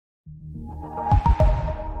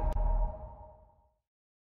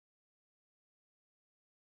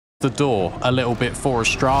the door a little bit for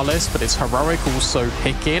Astralis, but it's Heroic also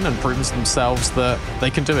picking and proving to themselves that they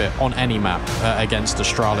can do it on any map against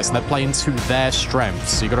Astralis, and they're playing to their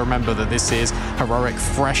strengths. So you got to remember that this is Heroic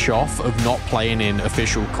fresh off of not playing in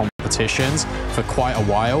official competitions for quite a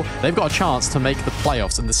while. They've got a chance to make the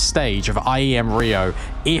playoffs and the stage of IEM Rio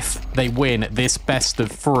if they win this best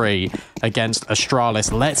of 3 against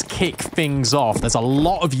Astralis. Let's kick things off. There's a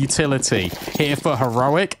lot of utility here for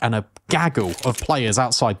Heroic and a gaggle of players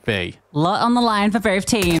outside B. Lot on the line for both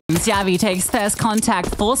teams. Yavi takes first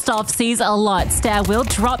contact, forced off, sees a lot. Stair will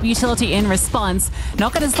drop utility in response.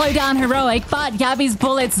 Not going to slow down Heroic, but Yavi's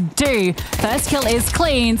bullets do. First kill is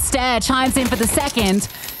clean. Stair chimes in for the second.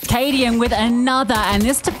 Cadian with another, and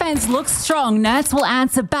this defense looks strong. Nerds will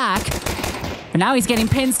answer back. But now he's getting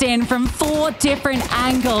pinched in from 4 different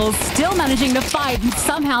angles. Still managing to fight and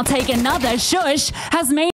somehow take another. Shush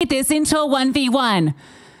has made this into a 1v1.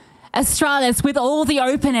 Astralis with all the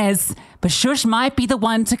openers, but Shush might be the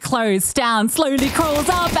one to close. Down, slowly crawls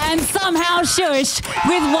up, and somehow Shush,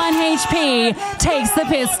 with 1 HP, takes the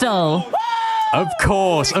pistol. Of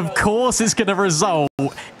course, it's going to result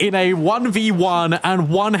in a 1v1 and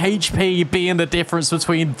 1 HP being the difference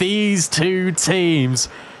between these two teams.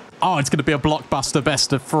 Oh, it's going to be a blockbuster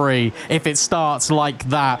best of 3 if it starts like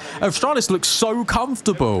that. Astralis looks so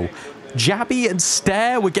comfortable. Jabby and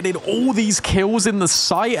Stair were getting all these kills in the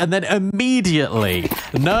site, and then immediately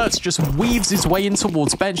Nerds just weaves his way in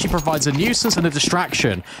towards bench. He provides a nuisance and a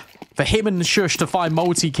distraction for him and Shush to find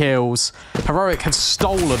multi-kills. Heroic have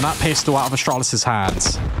stolen that pistol out of Astralis'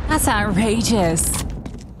 hands. That's outrageous.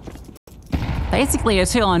 Basically a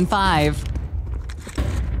 2-on-5.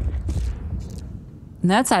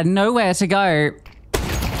 Nerds had nowhere to go.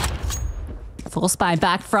 Full spy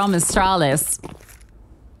back from Astralis.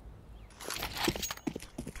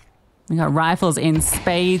 We got rifles in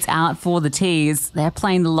spades out for the T's. They're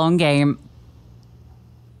playing the long game.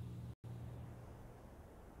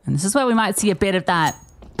 And this is where we might see a bit of that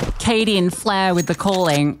Cadian flair with the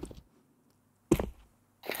calling.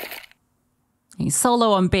 He's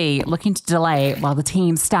solo on B, looking to delay while the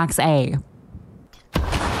team stacks A.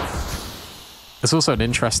 There's also an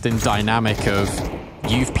interesting dynamic of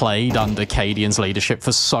you've played under Cadian's leadership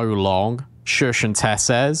for so long, Shush and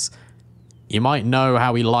Tessez. You might know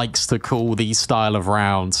how he likes to call these style of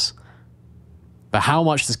rounds. But how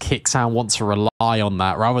much does Kixan want to rely on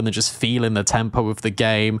that rather than just feeling the tempo of the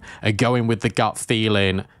game and going with the gut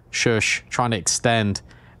feeling? Shush trying to extend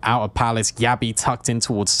out of Palace. Yabby tucked in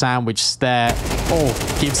towards Sandwich. Stair.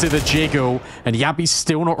 Oh, gives it a jiggle. And Yabby's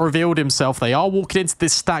still not revealed himself. They are walking into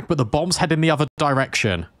this stack, but the bomb's heading the other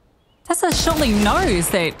direction. Tessa surely knows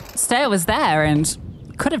that Stair was there and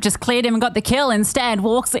could have just cleared him and got the kill. Instead,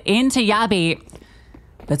 walks into Yabby.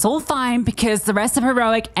 But it's all fine because the rest of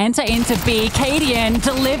Heroic enter into B. Cadian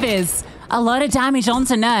delivers a lot of damage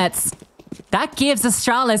onto Nerds. That gives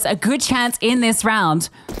Astralis a good chance in this round.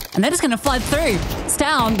 And they're just going to flood through.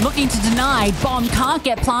 Stown looking to deny. Bomb can't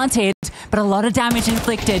get planted, but a lot of damage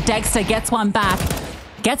inflicted. Dexter gets 1 back,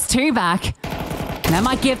 gets 2 back. And that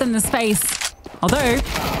might give them the space. Although,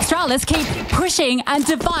 Astralis keep pushing and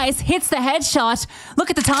Device hits the headshot. Look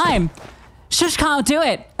at the time. Shush can't do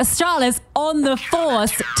it. Astralis on the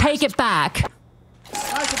force. Take it back.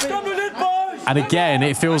 And again,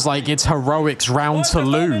 it feels like it's Heroic's round to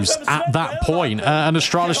lose at that point. And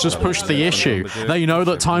Astralis just pushed the issue. They know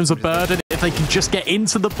that time's a burden. If they can just get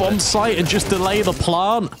into the bomb site and just delay the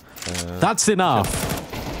plant, that's enough.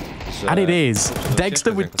 And it is.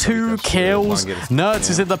 Dexter with 2 kills. Nerds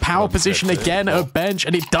is in the power position again at bench,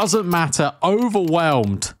 and it doesn't matter.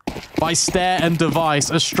 Overwhelmed by Stair and Device.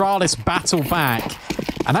 Astralis battle back.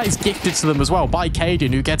 And that is gifted to them as well by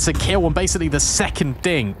Cadian, who gets a kill on basically the second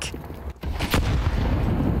dink.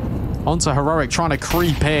 Onto Heroic trying to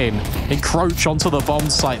creep in, encroach onto the bomb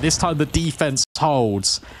site. This time the defense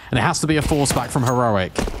holds, and it has to be a force back from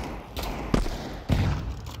Heroic.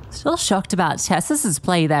 Still shocked about Tess's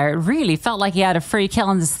play there. It really felt like he had a free kill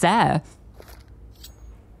on the Stair.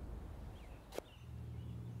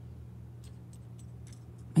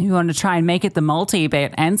 Maybe he wanted to try and make it the multi, but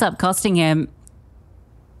it ends up costing him.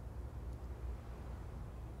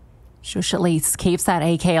 Shush at least keeps that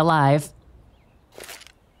AK alive.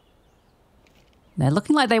 They're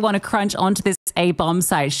looking like they want to crunch onto this A bomb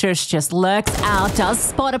site. Shush just lurks out, does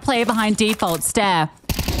spot a player behind default. Stair.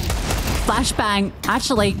 Flashbang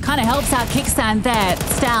actually kind of helps out Kickstand there.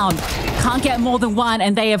 It's down. Can't get more than 1,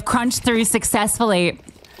 and they have crunched through successfully.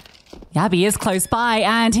 Yabby is close by,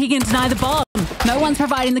 and he can deny the bomb. No one's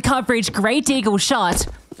providing the coverage. Great eagle shot.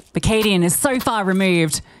 But Cadian is so far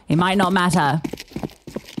removed, it might not matter.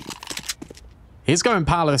 He's going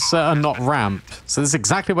Palace and not ramp. So this is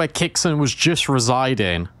exactly where Kixon was just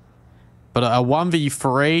residing. But at a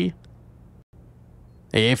 1v3,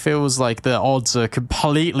 it feels like the odds are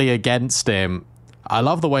completely against him. I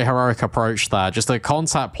love the way Heroic approached that. Just a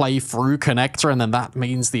contact play through connector, and then that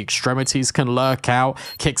means the extremities can lurk out.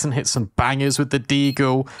 Kixon hits some bangers with the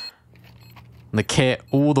Deagle. And the kit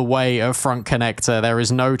all the way at front connector. There is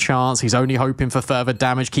no chance. He's only hoping for further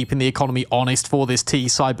damage, keeping the economy honest for this T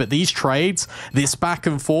side. But these trades, this back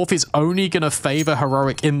and forth is only going to favor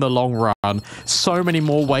Heroic in the long run. So many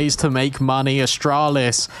more ways to make money.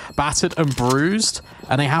 Astralis battered and bruised,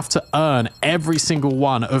 and they have to earn every single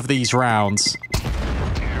one of these rounds.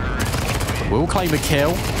 We'll claim a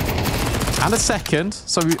kill. And a second,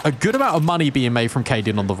 so a good amount of money being made from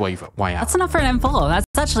Cadian on the way out. That's enough for an M4. That's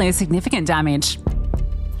actually a significant damage.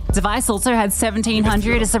 Device also had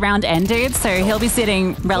 1700 as the round ended, so he'll be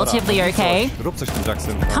sitting relatively okay.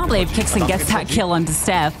 Can't believe Kixon gets that kill onto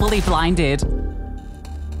Steph, fully blinded.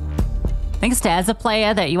 I think Stair's a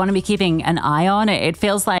player that you want to be keeping an eye on. It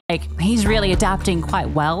feels like he's really adapting quite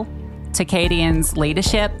well to Cadian's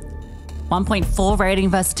leadership. 1.4 rating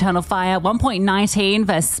versus Eternal Fire, 1.19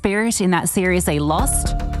 versus Spirit in that series they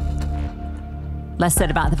lost. Less said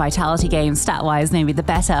about the Vitality game, stat-wise maybe the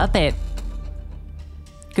better, but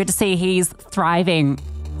good to see he's thriving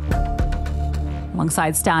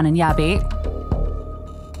alongside Stan and Yabi.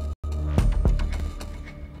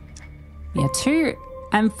 Yeah, 2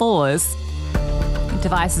 M4s.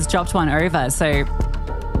 Device has dropped one over, so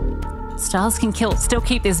Stars can still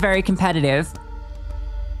keep this very competitive.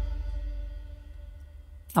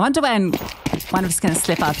 I wonder when one of us is going to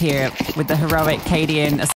slip up here with the Heroic,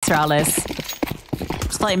 Cadian, Astralis.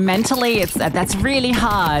 Just like mentally, that's really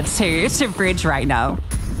hard to bridge right now.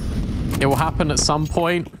 It will happen at some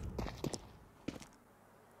point.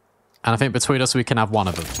 And I think between us, we can have one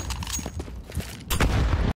of them.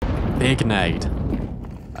 Big nade.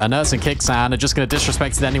 Nerds and Kixan are just going to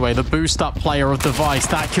disrespect it anyway. The boost-up player of Device,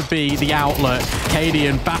 that could be the outlet.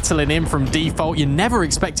 Cadian battling in from default. You're never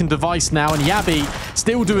expecting Device now, and Yabi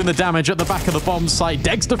still doing the damage at the back of the bomb site.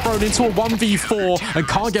 Dexter thrown into a 1v4 and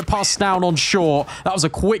can't get past down on short. That was a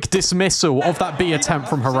quick dismissal of that B attempt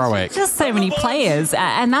from Heroic. Just so many players,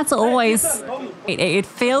 and that's always... It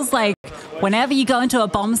feels like whenever you go into a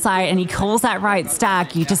bomb site and he calls that right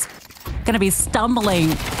stack, you're just going to be stumbling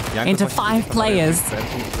into 5 players.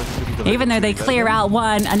 Even though they clear out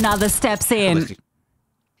one, another steps in.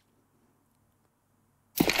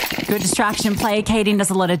 Good distraction play. Cadian does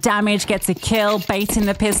a lot of damage, gets a kill, baits in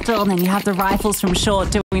the pistol, and then you have the rifles from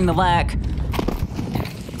short doing the work.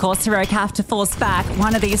 Of course, Heroic have to force back.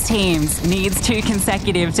 One of these teams needs 2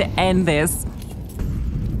 consecutive to end this.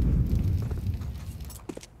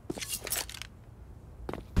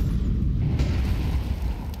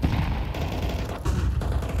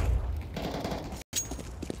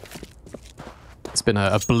 It's been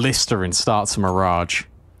a blistering start to Mirage.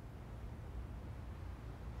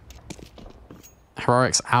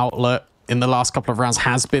 Heroic's outlet in the last couple of rounds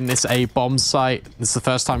has been this A bomb site. This is the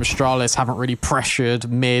first time Astralis haven't really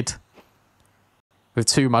pressured mid with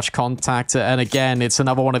too much contact. And again, it's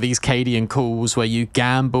another one of these Cadian calls where you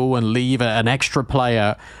gamble and leave an extra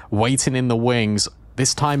player waiting in the wings.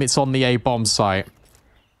 This time it's on the A bomb site.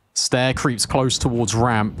 Stair creeps close towards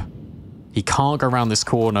ramp. He can't go around this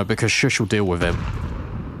corner because Shush will deal with him.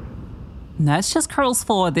 Nerds just crawls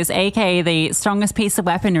forward. This AK, the strongest piece of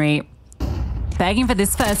weaponry. Begging for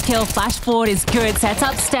this first kill. Flash forward is good. Sets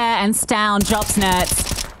up Stair and Stown drops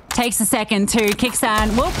Nerds. Takes a second too.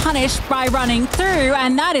 Kixan will punish by running through,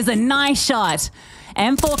 and that is a nice shot.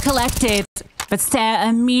 M4 collected, but Stair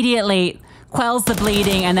immediately quells the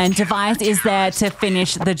bleeding, and then Device is there to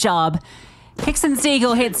finish the job. Kixan's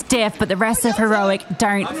Deagle hits diff, but the rest of Heroic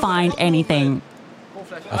don't find anything.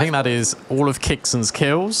 I think that is all of Kixan's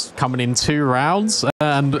kills coming in 2 rounds,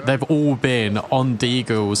 and they've all been on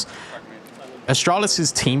Deagles.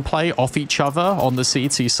 Astralis' team play off each other on the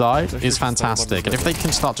CT side is fantastic, and if they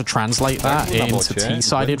can start to translate that into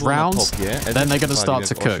T-sided rounds, then they're going to start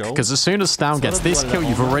to cook. Because as soon as Stown gets this kill,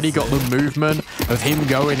 you've already got the movement of him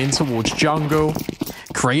going in towards jungle,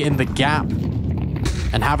 creating the gap,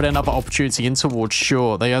 and having another opportunity in towards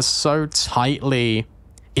short. They are so tightly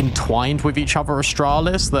entwined with each other,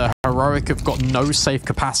 Astralis, that Heroic have got no safe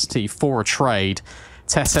capacity for a trade.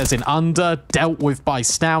 Tess says in under, dealt with by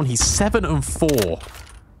Stown. He's 7-4.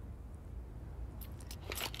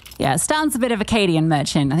 Yeah, Stown's a bit of a Cadian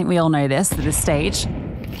merchant. I think we all know this at this stage.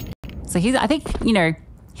 So I think, you know,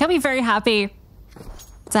 he'll be very happy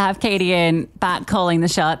to have Cadian back calling the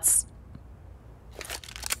shots.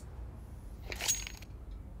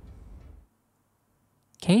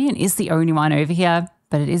 Cadian is the only one over here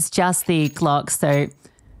but it is just the Glock, so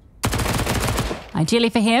ideally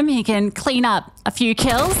for him, he can clean up a few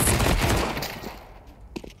kills.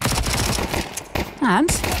 And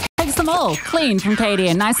takes them all clean from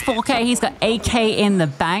Cadian. Nice 4K. He's got AK in the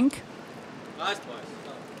bank.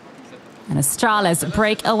 And Astralis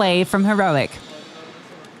break away from Heroic.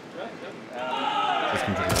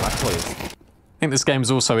 I think this game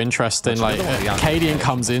is also interesting. Like, Cadian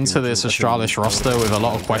comes into this Astralis roster with a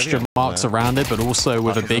lot of question marks around it, but also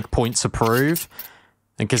with a big point to prove.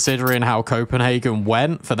 And considering how Copenhagen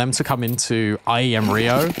went, for them to come into IEM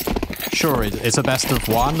Rio, sure, it's a best of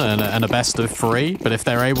one and a best of three, but if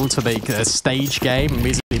they're able to make a stage game and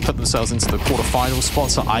easily put themselves into the quarterfinal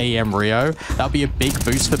spots at IEM Rio, that'll be a big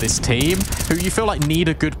boost for this team, who you feel like need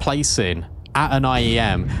a good place in at an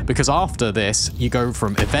IEM, because after this, you go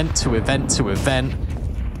from event to event to event.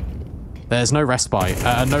 There's no respite,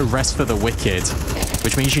 no rest for the wicked,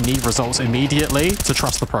 which means you need results immediately to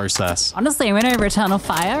trust the process. Honestly, a win over Eternal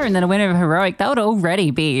Fire and then a win over Heroic, that would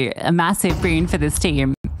already be a massive boon for this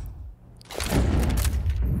team.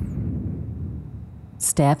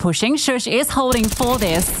 Stair pushing. Shush is holding for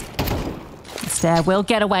this. Stair will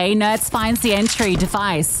get away. Nerds finds the entry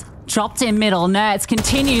device. Dropped in middle. Nerds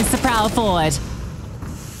continues to prowl forward.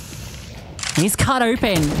 He's cut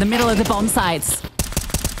open the middle of the bomb sites.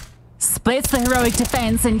 Splits the Heroic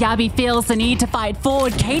defense, and Yabi feels the need to fight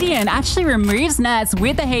forward. Cadian actually removes Nerds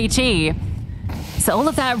with the HE. So all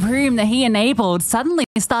of that room that he enabled suddenly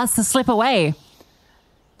starts to slip away.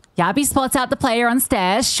 Yabi spots out the player on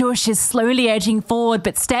stairs. Shush is slowly edging forward,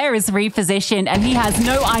 but Stair is repositioned and he has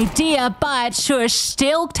no idea, but Shush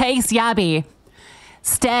still takes Yabi.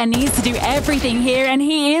 Stair needs to do everything here, and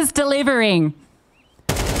he is delivering.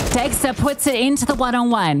 Dexter puts it into the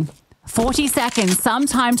one-on-one. 40 seconds, some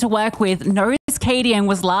time to work with. Knows Cadian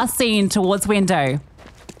was last seen towards window.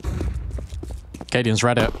 Cadian's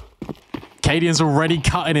read it. Cadian's already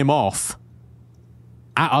cutting him off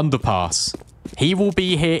at underpass. He will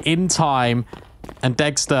be here in time, and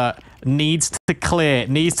Dexter needs to clear,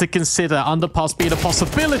 needs to consider underpass being a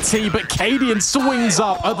possibility, but Cadian swings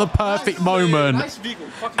up at the perfect moment.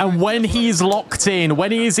 And when he's locked in,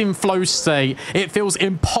 when he is in flow state, it feels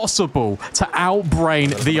impossible to outbrain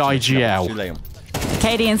the IGL.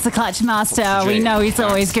 Cadian's the clutch master. We know he's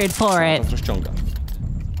always good for it.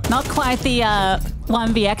 Not quite the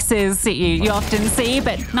 1vx's that you often see,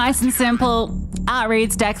 but nice and simple.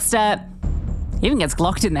 Outreads Dexter. Even gets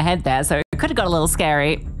glocked in the head there, so it could have got a little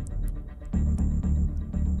scary.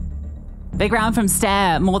 Big round from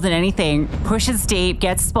Stair, more than anything. Pushes deep,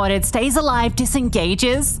 gets spotted, stays alive,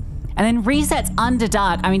 disengages, and then resets under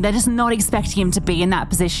dark. I mean, they're just not expecting him to be in that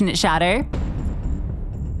position at Shadow.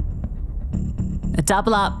 A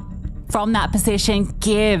double up from that position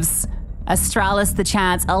gives Astralis the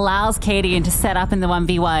chance, allows Cadian to set up in the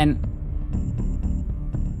 1v1.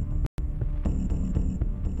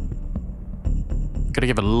 Got to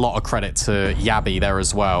give a lot of credit to Yabi there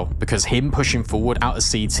as well, because him pushing forward out of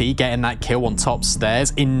CT, getting that kill on top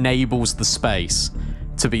stairs, enables the space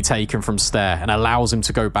to be taken from Stair and allows him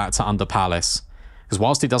to go back to under Palace. Because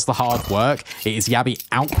whilst he does the hard work, it is Yabi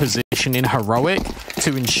out-positioning Heroic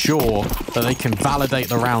to ensure that they can validate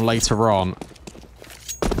the round later on.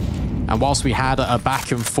 And whilst we had a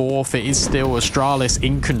back and forth, it is still Astralis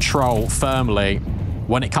in control firmly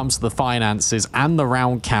when it comes to the finances and the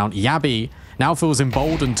round count. Yabi now feels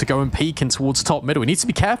emboldened to go and peek in towards top middle. He needs to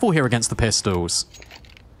be careful here against the pistols.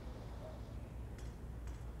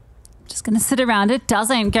 Just going to sit around it.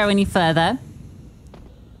 Doesn't go any further.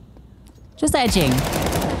 Just edging.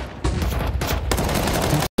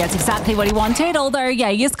 Gets exactly what he wanted. Although,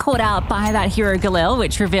 yeah, he is caught out by that hero Galil,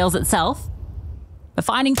 which reveals itself. But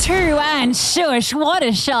finding two, and Shush, what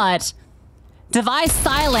a shot. Device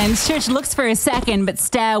silent. Shush looks for a second, but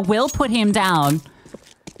Stair will put him down.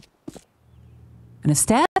 And if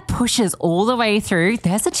Stair pushes all the way through,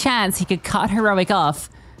 there's a chance he could cut Heroic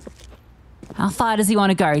off. How far does he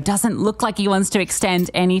want to go? Doesn't look like he wants to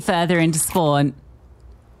extend any further into spawn.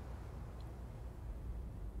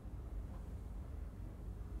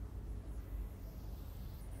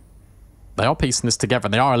 They are piecing this together.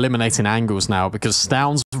 They are eliminating angles now because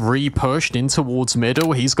Stown's re-pushed in towards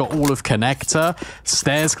middle. He's got all of Connector.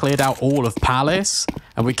 Stairs cleared out all of Palace.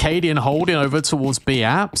 And with Cadian holding over towards B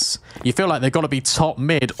apps, you feel like they've got to be top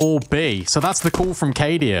mid or B. So that's the call from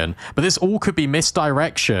Cadian. But this all could be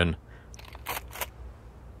misdirection.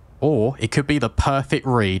 Or it could be the perfect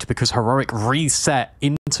read because Heroic reset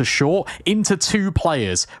into short, into two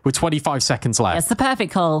players with 25 seconds left. It's the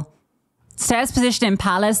perfect call. Stairs position in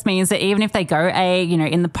Palace means that even if they go A, you know,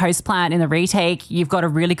 in the post plant, in the retake, you've got a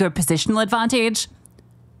really good positional advantage.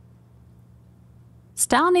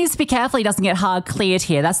 Style needs to be careful he doesn't get hard cleared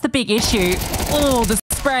here. That's the big issue. Oh, the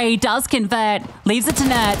spray does convert. Leaves it to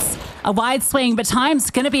Nerds. A wide swing, but time's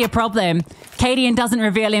going to be a problem. Cadian doesn't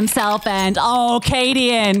reveal himself and... Oh,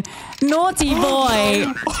 Cadian. Naughty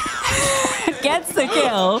boy. Gets the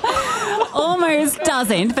kill. Almost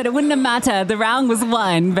doesn't, but it wouldn't have mattered. The round was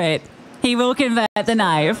won, but he will convert the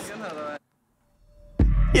knife.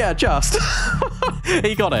 Yeah, just.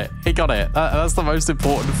 He got it. He got it. That's the most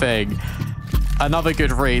important thing. Another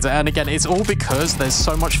good read. And again, it's all because there's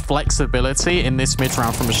so much flexibility in this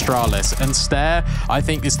mid-round from Astralis. And Stare, I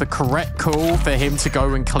think, is the correct call for him to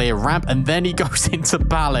go and clear ramp. And then he goes into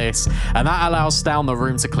Palace. And that allows down the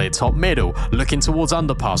room to clear top middle. Looking towards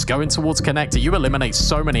underpass, going towards connector. You eliminate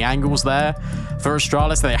so many angles there. For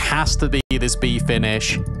Astralis, there has to be this B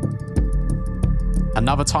finish.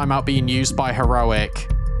 Another timeout being used by Heroic.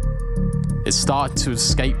 It's started to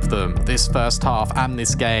escape them this first half and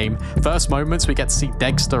this game. First moments, we get to see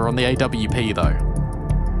Dexter on the AWP, though.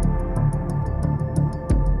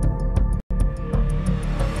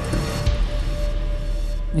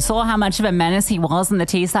 We saw how much of a menace he was on the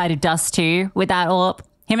T side of Dust 2 with that AWP.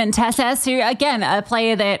 Him and Tesses, who, again, a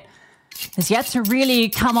player that has yet to really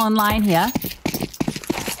come online here.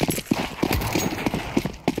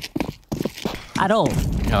 At all.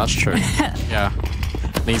 Yeah, that's true. Yeah.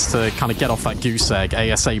 Needs to kind of get off that goose egg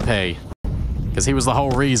ASAP. Because he was the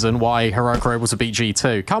whole reason why Heroic were able to beat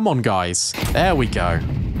G2. Come on, guys. There we go.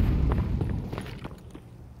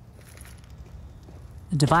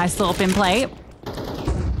 The device thought in play.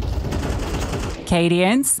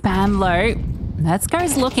 Cadian, spam low. Let's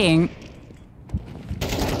go's looking.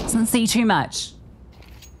 Doesn't see too much.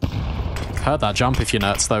 Heard that jump if you're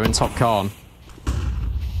nuts, though, in top con.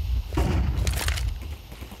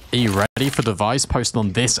 Are you ready for Device posted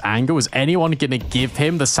on this angle? Is anyone going to give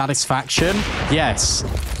him the satisfaction? Yes.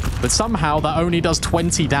 But somehow that only does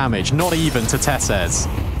 20 damage, not even to Tesses.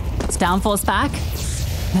 It's downforce back.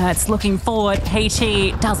 It's looking forward.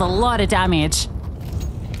 HE does a lot of damage.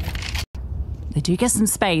 They do get some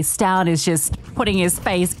space. Down is just putting his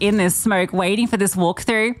face in this smoke, waiting for this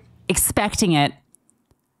walkthrough, expecting it.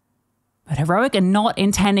 But Heroic are not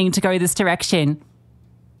intending to go this direction.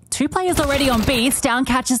 Two players already on B. Down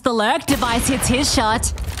catches the lurk. Device hits his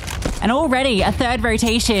shot. And already a third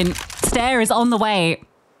rotation. Stare is on the way.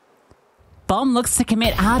 Bomb looks to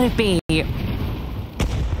commit out of B. And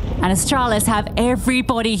Astralis have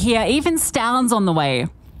everybody here. Even Stown's on the way.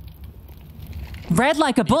 Read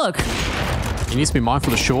like a book. He needs to be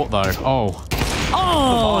mindful of short, though. Oh.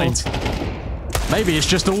 Oh! Maybe it's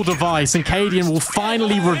just all Device, and Cadian will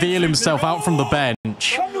finally reveal himself out from the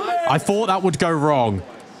bench. I thought that would go wrong.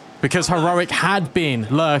 Because Heroic had been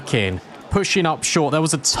lurking, pushing up short. There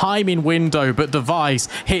was a timing window, but Device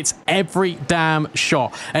hits every damn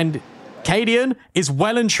shot. And Cadian is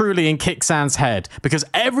well and truly in Kicksan's head because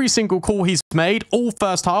every single call he's made all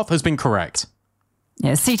first half has been correct.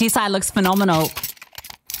 Yeah, CT side looks phenomenal.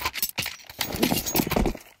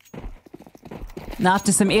 And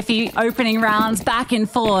after some iffy opening rounds, back and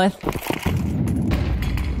forth.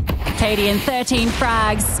 Cadian, 13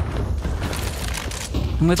 frags.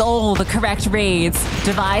 And with all the correct reads,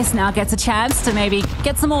 Device now gets a chance to maybe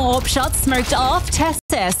get some more AWP shots smoked off.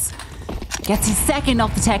 Testes gets his second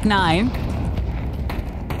off the Tech 9.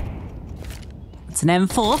 It's an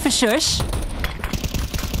M4 for Shush.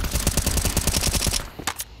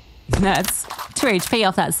 That's 2 HP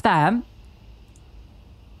off that spam.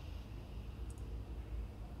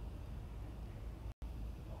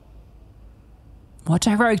 What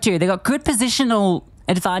do Heroic do? They got good positional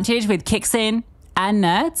advantage with kicks in and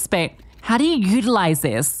Nerds, but how do you utilize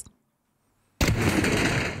this?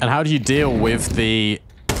 And how do you deal with the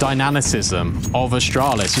dynamicism of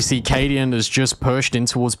Astralis? You see Cadian has just pushed in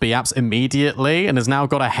towards B-Apps immediately and has now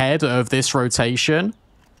got ahead of this rotation.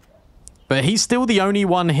 But he's still the only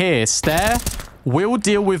one here. Stare will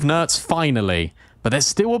deal with Nerds finally, but there's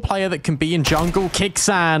still a player that can be in jungle.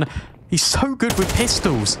 Kicksan, he's so good with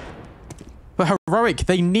pistols. But Heroic,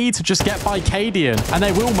 they need to just get by Cadian, and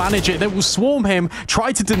they will manage it. They will swarm him,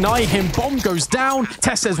 try to deny him. Bomb goes down.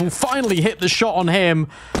 Tesses will finally hit the shot on him.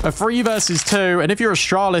 A 3 versus 2, and if you're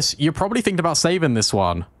Astralis, you're probably thinking about saving this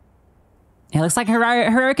one. It looks like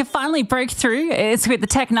Heroic have finally broke through. It's with the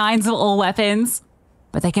Tech 9s of all weapons,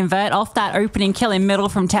 but they convert off that opening kill in middle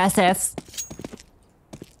from Tesses.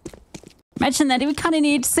 Mentioned that we kind of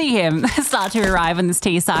need to see him start to arrive on this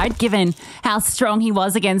T side, given how strong he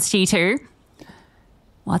was against G2.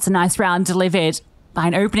 Well, it's a nice round delivered by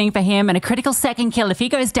an opening for him and a critical second kill. If he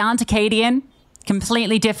goes down to Cadian,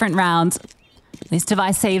 completely different round. This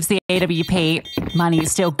Device saves the AWP. Money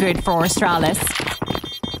is still good for Astralis.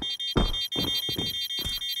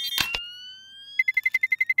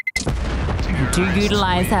 do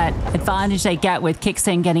utilize that advantage they get with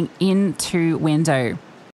Kixin getting into window.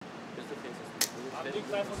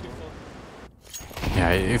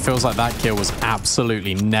 Yeah, it feels like that kill was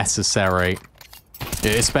absolutely necessary.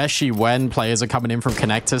 Especially when players are coming in from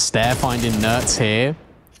connector. Stair finding Nerds here.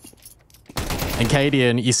 And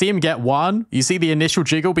Cadian, you see him get one. You see the initial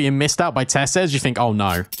jiggle being missed out by Tesses. You think, oh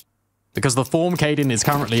no. Because the form Cadian is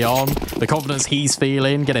currently on, the confidence he's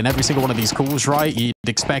feeling, getting every single one of these calls right, you'd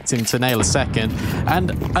expect him to nail a second.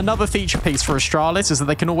 And another feature piece for Astralis is that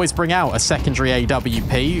they can always bring out a secondary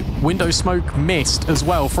AWP. Window smoke missed as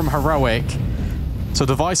well from Heroic. So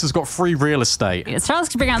Device has got free real estate. Astralis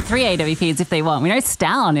can bring out 3 AWPs if they want. We know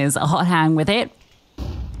Stalin is a hot hand with it.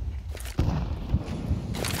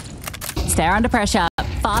 Stare under pressure.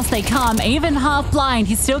 Fast they come. Even half blind,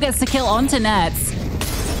 he still gets the kill onto Nets.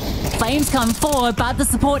 Flames come forward, but the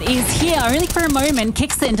support is here only for a moment.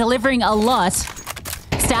 Kixin delivering a lot.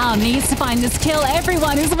 Stal needs to find this kill.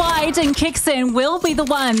 Everyone is wide, and Kixin will be the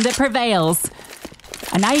one that prevails.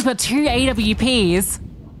 And now you've got 2 AWPs.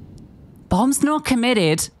 Bomb's not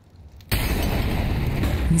committed.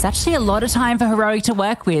 There's actually a lot of time for Heroic to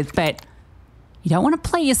work with, but you don't want to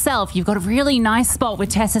play yourself. You've got a really nice spot with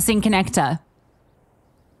Tessus in connector.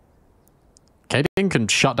 Kaden can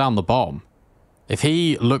shut down the bomb. If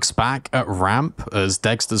he looks back at ramp as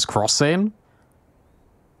Dexter's crossing,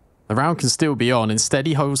 the round can still be on. Instead,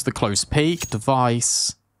 he holds the close peak.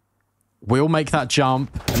 Device will make that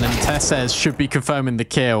jump, and then Tesses should be confirming the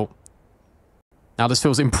kill. Now, this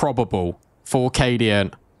feels improbable for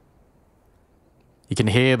Cadian. You can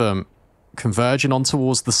hear them converging on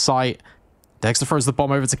towards the site. Dexter throws the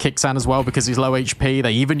bomb over to Kixan as well because he's low HP.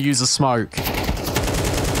 They even use a smoke.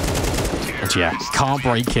 And yeah, can't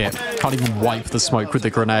break it. Can't even wipe the smoke with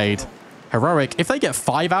the grenade. Heroic, if they get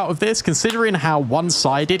 5 out of this, considering how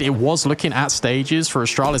one-sided it was looking at stages for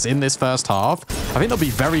Astralis in this first half, I think they'll be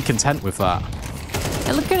very content with that.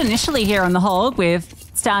 It looked good initially here on the hog with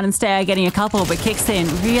Stan and Stare getting a couple, but Kixin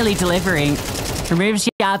really delivering. Removes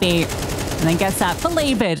Yabi and then gets that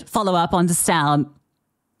belabored follow-up onto Stan.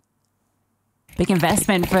 Big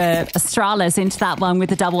investment for Astralis into that one with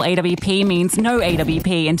the double AWP means no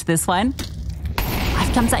AWP into this one.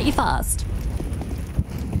 Life comes at you fast.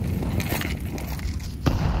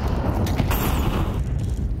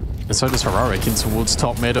 And so does Heroic in towards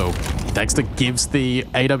top middle. Dexter gives the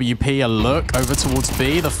AWP a look over towards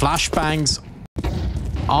B. The flashbangs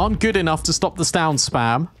aren't good enough to stop the down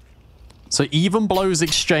spam. So even blows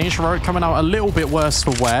exchange. Heroic coming out a little bit worse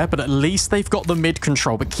for wear, but at least they've got the mid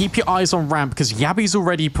control. But keep your eyes on ramp because Yabi's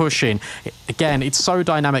already pushing. Again, it's so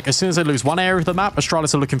dynamic. As soon as they lose one area of the map,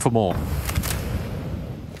 Astralis are looking for more.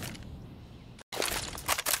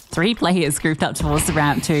 3 players grouped up towards the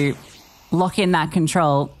ramp to lock in that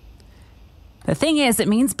control. The thing is, it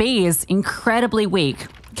means B is incredibly weak.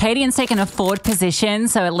 Cadian's taken a forward position,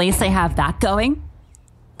 so at least they have that going.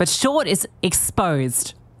 But short is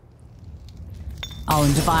exposed. Oh,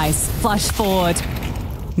 and Device flush forward.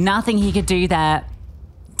 Nothing he could do there.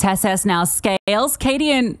 Tesses now scales.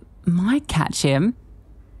 Cadian might catch him.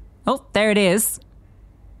 Oh, there it is.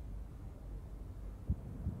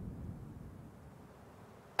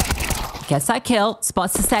 Gets that kill.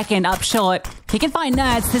 Spots the second up short. He can find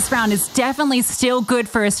Nerds. This round is definitely still good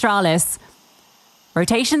for Astralis.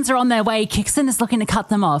 Rotations are on their way. Kixin is looking to cut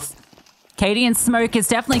them off. Cadian's smoke is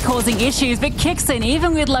definitely causing issues, but Kixin,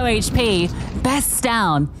 even with low HP, bests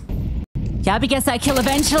down. Yabi gets that kill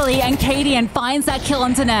eventually, and Cadian finds that kill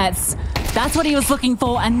onto Nerds. That's what he was looking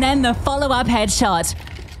for, and then the follow-up headshot.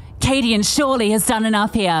 Cadian surely has done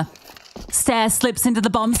enough here. Stare slips into the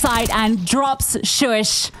bomb site and drops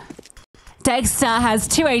Shush. Dexter has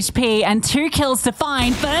 2 HP and 2 kills to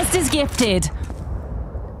find. First is gifted.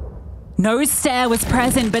 No Stare was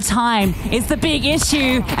present, but time is the big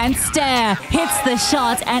issue. And Stare hits the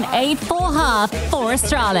shot, and 8-4 for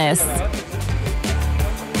Astralis.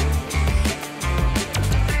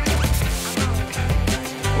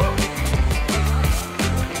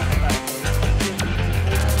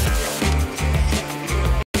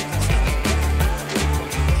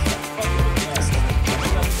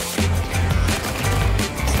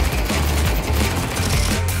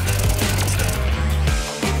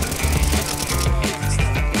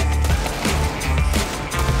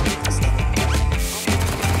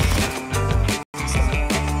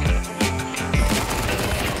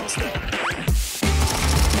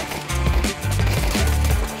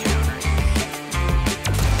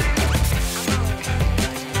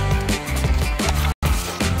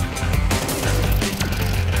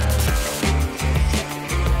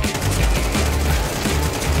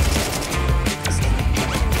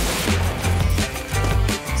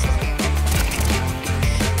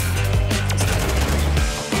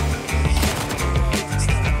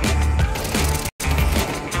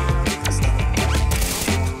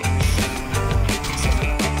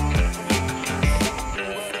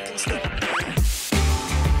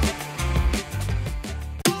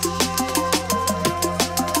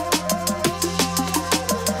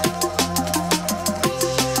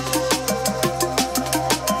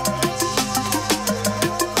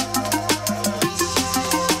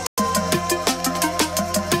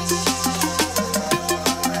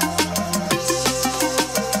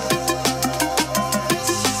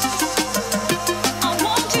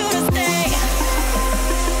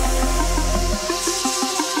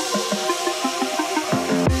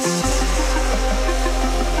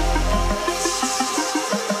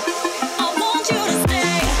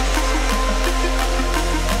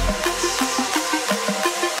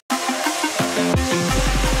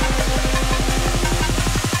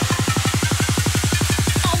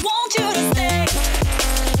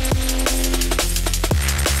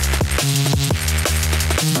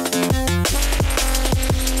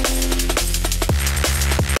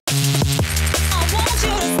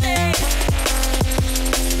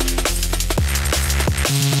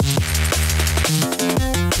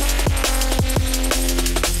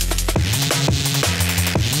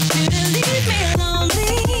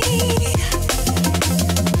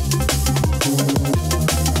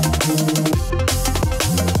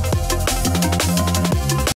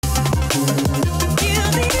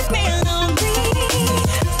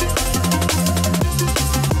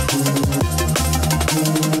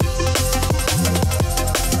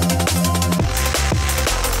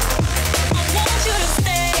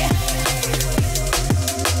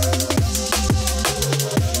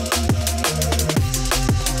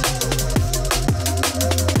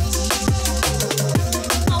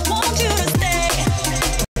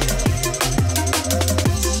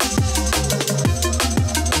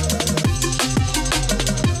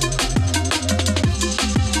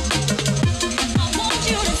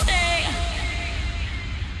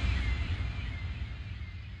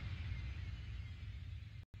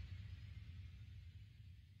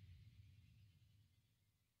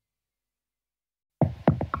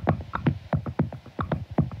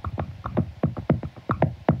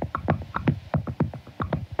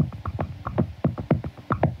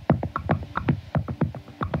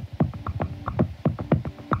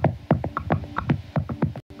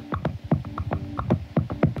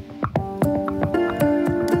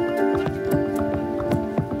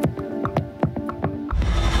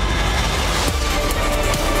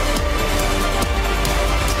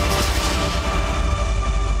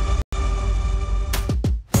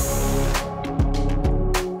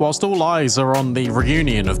 whilst all eyes are on the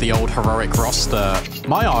reunion of the old heroic roster,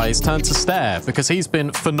 my eyes turn to Stare because he's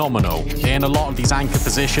been phenomenal in a lot of these anchor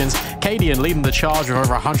positions. Cadian leading the charge with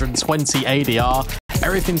over 120 ADR.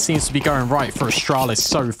 Everything seems to be going right for Astralis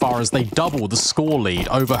so far as they double the score lead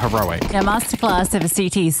over heroic. Yeah, masterclass of a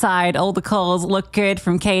CT side. All the calls look good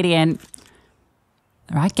from Cadian.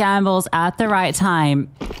 The right gambles at the right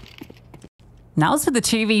time. Now it's for the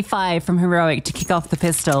 2v5 from heroic to kick off the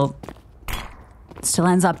pistol. Still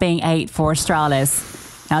ends up being 8 for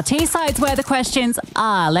Astralis. Now T-side's where the questions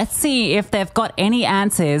are. Let's see if they've got any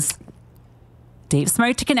answers. Deep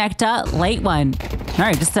smoke to connector, late one.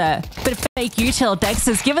 No, just a bit of fake util.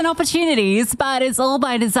 Dexter's given opportunities, but it's all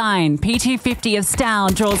by design. P250 of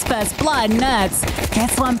Stown draws first blood. Nerds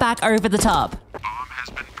gets one back over the top.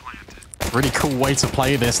 Really cool way to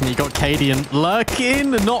play this, and you got Cadian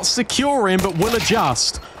lurking, not securing, but will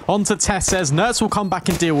adjust. Onto Tesses. Nerds will come back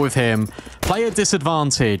and deal with him. Player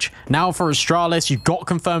disadvantage. Now for Astralis, you've got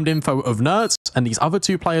confirmed info of Nerds, and these other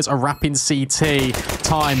two players are wrapping CT.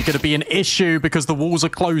 Time going to be an issue because the walls are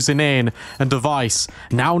closing in, and Device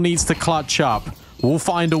now needs to clutch up. We'll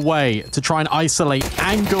find a way to try and isolate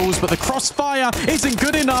angles, but the crossfire isn't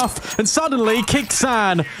good enough. And suddenly,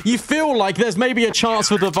 Kixan, you feel like there's maybe a chance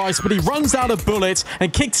for Device, but he runs out of bullets,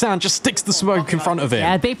 and Kixan just sticks the smoke in front of him.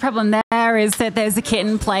 Yeah, the big problem there is that there's a kit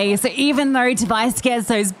in play. So even though Device gets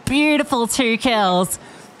those beautiful 2 kills,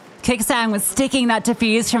 Kixan was sticking that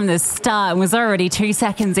defuse from the start and was already 2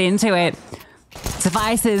 seconds into it.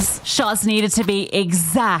 Device's shots needed to be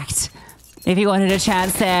exact if he wanted a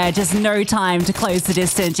chance there. Just no time to close the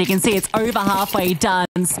distance. You can see it's over halfway done.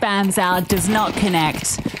 Spams out, does not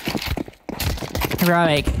connect.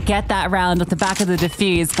 Heroic get that round at the back of the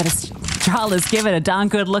defuse, but Astralis give it a darn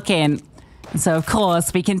good look in. And so, of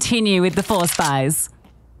course, we continue with the force buys.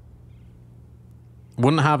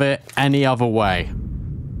 Wouldn't have it any other way.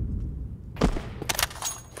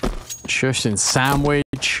 Shush and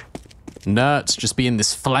sandwich. Nerds just being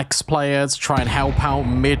this flex player to try and help out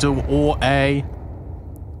middle or A.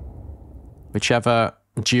 Whichever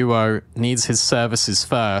duo needs his services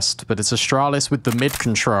first, but it's Astralis with the mid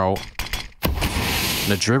control.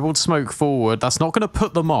 And a dribbled smoke forward. That's not going to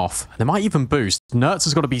put them off. They might even boost. Nerds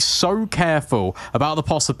has got to be so careful about the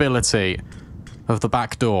possibility of the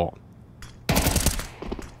back door.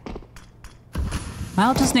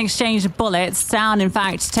 Well, just an exchange of bullets. Down, in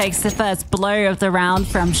fact, takes the first blow of the round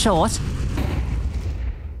from short.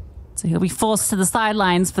 So he'll be forced to the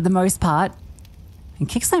sidelines for the most part. And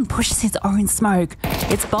Kickstone pushes his own smoke.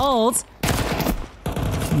 It's bold.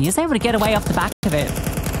 And he is able to get away off the back of it.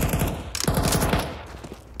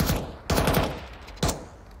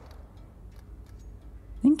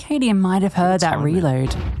 I think Cadian might have heard that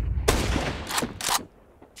reload.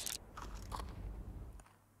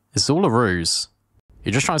 It's all a ruse.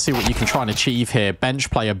 You're just trying to see what you can try and achieve here. Bench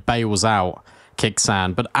player bails out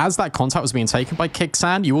Kixan. But as that contact was being taken by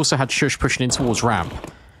Kixan, you also had Shush pushing in towards ramp.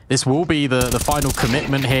 This will be the final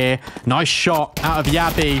commitment here. Nice shot out of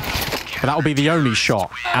Yabi. But that will be the only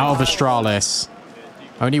shot out of Astralis.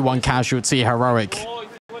 Only one casualty, heroic.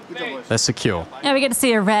 They're secure. Yeah, we get to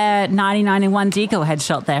see a rare 99-1 deagle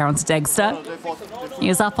headshot there onto Dexter. He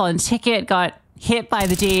was up on ticket, got hit by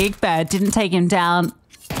the dig, but didn't take him down.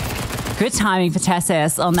 Good timing for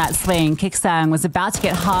Tessis on that swing. Kickstang was about to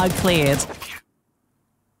get hard cleared.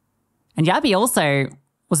 And Yabi also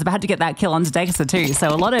was about to get that kill onto Dexter too. So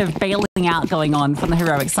a lot of bailing out going on from the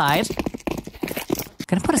heroic side.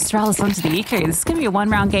 Gonna put Astralis onto the eco. This is gonna be a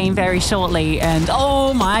 1-round game very shortly. And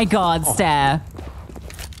oh my god, Stare.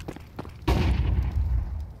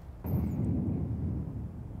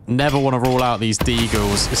 Never want to rule out these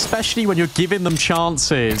deagles, especially when you're giving them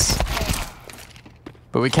chances.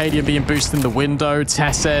 But with Cadian being boosted in the window,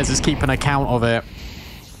 Tesses is keeping account of it.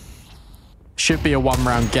 Should be a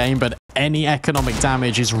 1-round game, but any economic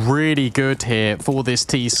damage is really good here for this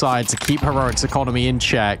T side to keep Heroic's economy in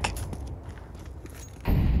check.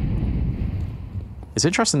 It's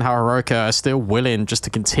interesting how Heroica are still willing just to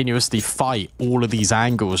continuously fight all of these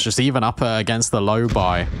angles, just even up against the low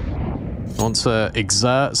buy. They want to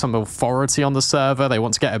exert some authority on the server. They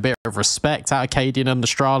want to get a bit of respect out of Cadian and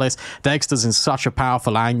Astralis. Dexter's in such a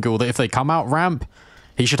powerful angle that if they come out ramp,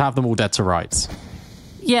 he should have them all dead to rights.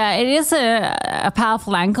 Yeah, it is a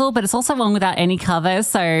powerful angle, but it's also one without any cover,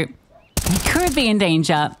 so he could be in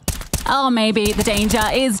danger. Oh, maybe the danger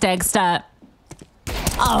is Dexter.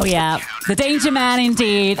 Oh, yeah. The danger man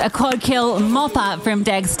indeed. A quad kill mop up from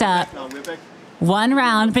Dexter. 1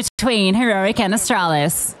 round between Heroic and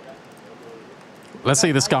Astralis. Let's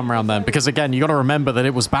see this come round then, because again, you got to remember that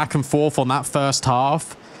it was back and forth on that first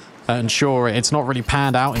half. And sure, it's not really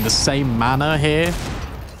panned out in the same manner here.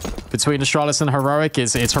 between Astralis and Heroic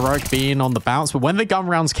is it's Heroic being on the bounce. But when the gun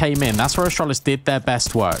rounds came in, that's where Astralis did their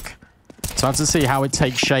best work. So I have to see how it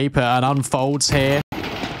takes shape and unfolds here.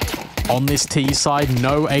 On this T side,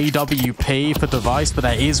 no AWP for Device, but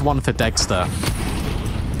there is one for Dexter.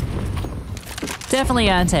 Definitely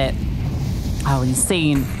earned it. Oh, and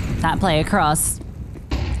seen that play across.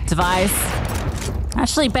 Device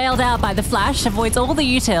actually bailed out by the flash, avoids all the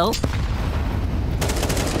util.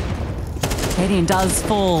 Cadian does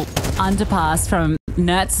fall underpass from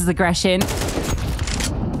Nertz's aggression.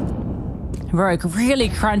 Heroic really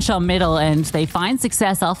crunch on middle and they find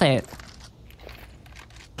success off it.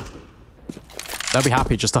 They'll be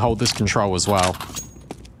happy just to hold this control as well.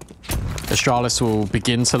 Astralis will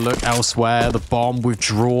begin to look elsewhere. The bomb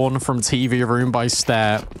withdrawn from TV room by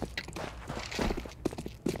Stare.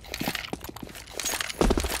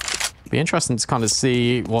 Be interesting to kind of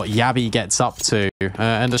see what Yabi gets up to.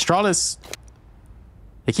 And Astralis,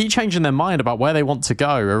 they keep changing their mind about where they want to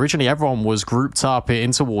go. Originally, everyone was grouped up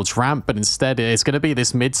in towards ramp, but instead it's going to be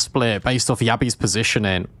this mid-split based off Yabi's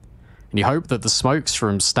positioning. And you hope that the smokes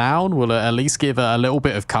from Stown will at least give a little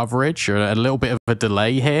bit of coverage or a little bit of a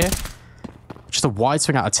delay here. Just a wide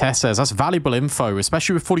swing out of Tesses. That's valuable info,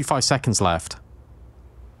 especially with 45 seconds left.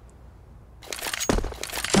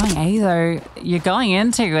 Going A, though, you're going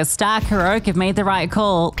into a stack. Heroic have made the right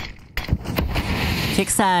call.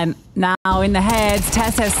 Kicksan now in the heads.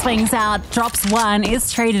 Tesses swings out, drops one,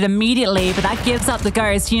 is traded immediately, but that gives up the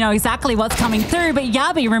ghost. You know exactly what's coming through, but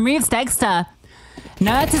Yabi removes Dexter.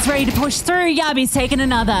 Nertz is ready to push through. Yabi's taken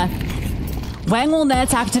another. When will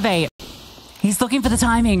Nertz activate? He's looking for the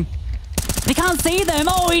timing. He can't see them.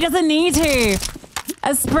 Oh, he doesn't need to.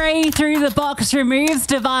 A spray through the box removes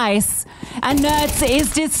Device. And Nertz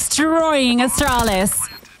is destroying Astralis.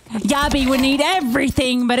 Yabi would need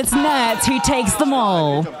everything, but it's Nertz who takes them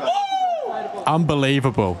all.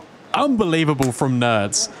 Unbelievable. Unbelievable from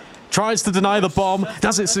Nertz. Tries to deny the bomb,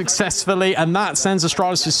 does it successfully, and that sends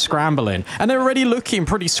Astralis just scrambling. And they're already looking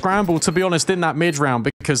pretty scrambled, to be honest, in that mid-round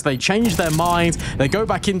because they changed their mind. They go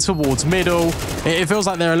back in towards middle. It feels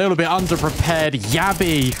like they're a little bit underprepared.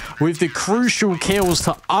 Yabi with the crucial kills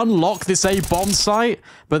to unlock this A-bomb site,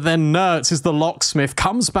 but then Nertz is the locksmith,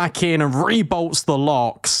 comes back in and rebolts the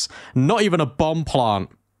locks. Not even a bomb plant.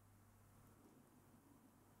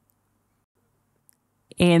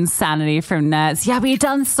 Insanity from Nertz. Yeah, we had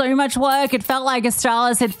done so much work. It felt like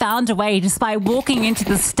Astralis had found a way despite walking into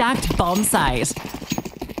the stacked bomb site.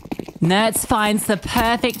 Nertz finds the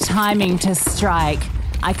perfect timing to strike.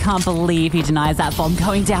 I can't believe he denies that bomb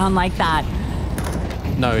going down like that.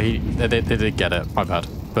 No, they did get it. My bad.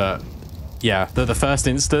 But yeah, the first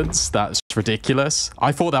instance, that's ridiculous.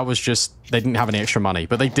 I thought that was just they didn't have any extra money,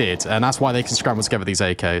 but they did. And that's why they can scramble together these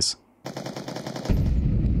AKs.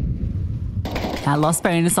 That lost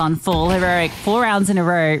bonus on full. Heroic 4 rounds in a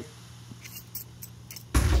row.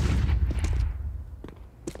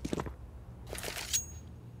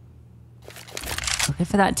 Looking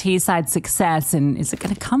for that T-side success, and is it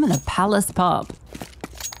going to come in a palace pop?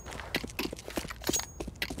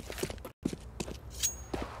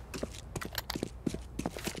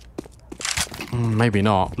 Maybe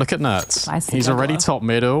not. Look at Nertz. He's already top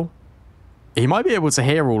middle. He might be able to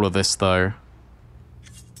hear all of this, though.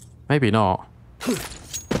 Maybe not.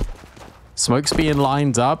 Smoke's being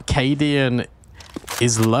lined up. Cadian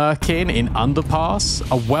is lurking in underpass.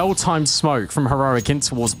 A well-timed smoke from Heroic in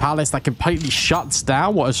towards Palace that completely shuts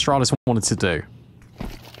down what Astralis wanted to do.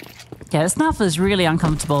 Yeah, this map is really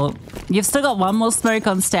uncomfortable. You've still got one more smoke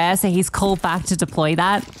on stairs, so he's called back to deploy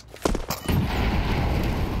that.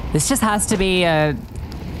 This just has to be a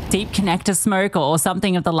deep connector smoke or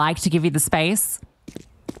something of the like to give you the space.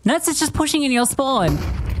 Nertz is just pushing in your spawn.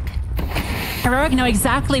 Heroic know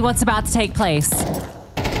exactly what's about to take place.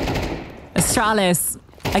 Astralis,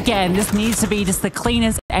 again, this needs to be just the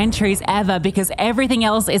cleanest entries ever because everything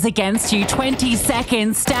else is against you. 20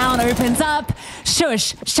 seconds, Down opens up,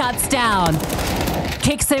 Shush shuts down.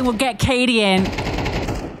 Kicks in will get Cadian.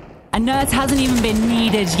 And Nertz hasn't even been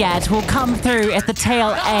needed yet. Will come through at the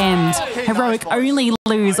tail end. Heroic only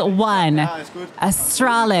lose one.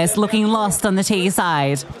 Astralis looking lost on the T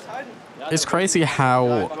side. It's crazy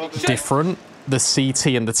how different the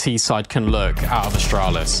CT and the T side can look out of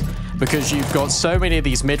Astralis. Because you've got so many of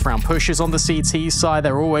these mid-round pushes on the CT side.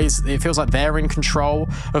 They're always, it feels like they're in control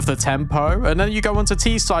of the tempo. And then you go onto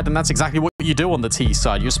T side, and that's exactly what you do on the T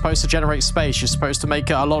side. You're supposed to generate space. You're supposed to make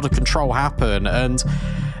a lot of control happen. And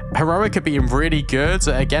Heroic are being really good,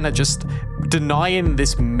 again, at just denying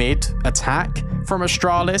this mid attack from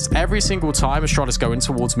Astralis. Every single time Astralis go in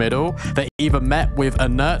towards middle, they either met with a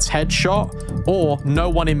Nert's headshot or no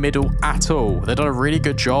one in middle at all. They've done a really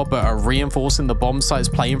good job at reinforcing the bomb sites,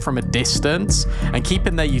 playing from a distance and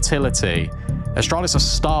keeping their utility. Astralis are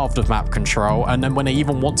starved of map control, and then when they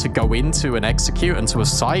even want to go into and execute into a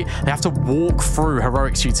site, they have to walk through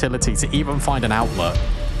Heroic's utility to even find an outlet.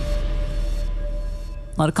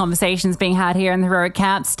 A lot of conversations being had here in the Heroic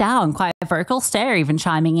camp. Stow, quite vocal. Stare even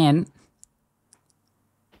chiming in.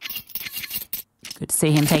 Good to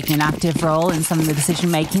see him taking an active role in some of the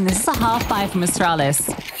decision making. This is a half buy from Astralis.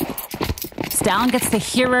 Stow gets the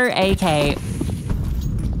hero AK.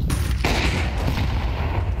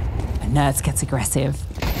 Nerds gets aggressive.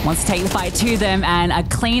 Wants to take the fight to them, and a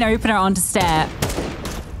clean opener onto Stare.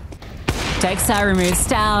 Dexter removes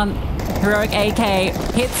down. Heroic AK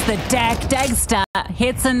hits the deck. Dexter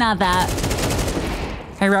hits another.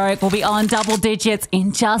 Heroic will be on double digits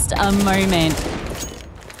in just a moment.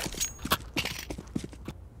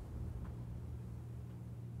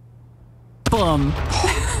 Boom.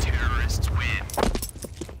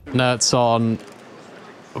 Nerds on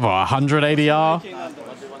 100 ADR.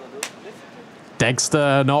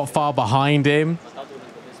 Dexter not far behind him.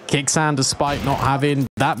 Kicksan, despite not having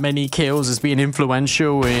that many kills, is being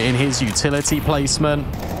influential in his utility placement.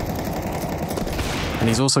 And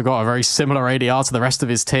he's also got a very similar ADR to the rest of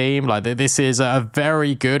his team. Like, this is a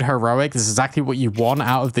very good Heroic. This is exactly what you want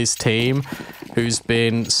out of this team, who's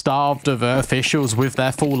been starved of officials with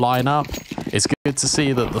their full lineup. It's good to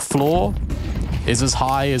see that the floor is as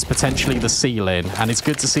high as potentially the ceiling. And it's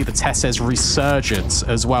good to see the Tess's resurgence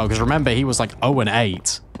as well. Because remember, he was like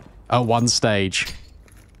 0-8 at one stage.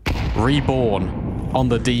 Reborn on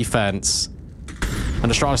the defense.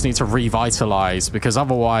 And Astralis need to revitalize, because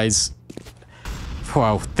otherwise,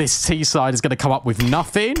 well, this T side is going to come up with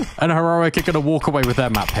nothing, and Heroic are going to walk away with their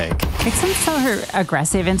map pick. Vixen's so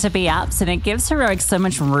aggressive into B ups, and it gives Heroic so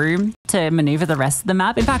much room to maneuver the rest of the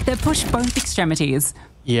map. In fact, they push both extremities.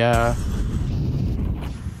 Yeah.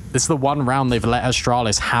 This is the one round they've let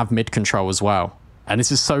Astralis have mid control as well. And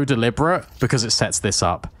this is so deliberate because it sets this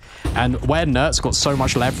up. And where Nert's got so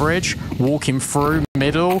much leverage, walking through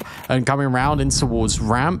middle and coming around in towards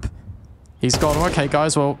ramp, he's gone, okay,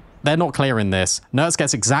 guys, well, they're not clearing this. Nert's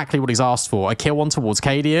gets exactly what he's asked for. A kill one towards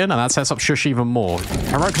Cadian, and that sets up Shush even more.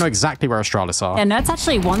 Heroic know exactly where Astralis are. And Nert's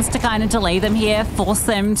actually wants to kind of delay them here, force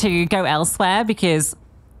them to go elsewhere, because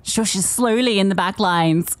Shush is slowly in the back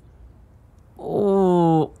lines.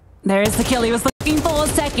 Oh, there is the kill he was looking for.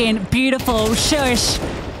 Second, beautiful. Shush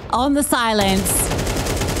on the silence.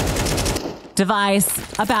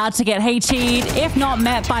 Device about to get HE'd, if not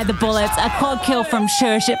met by the bullets. A quad kill from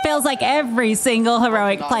Shush. It feels like every single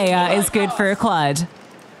Heroic player is good for a quad.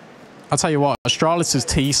 I'll tell you what, Astralis'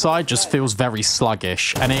 T side just feels very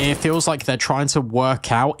sluggish, and it feels like they're trying to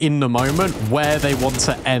work out in the moment where they want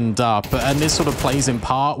to end up. And this sort of plays in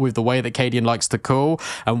part with the way that Cadian likes to call,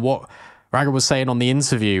 and what Raga was saying on the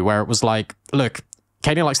interview, where it was like, look,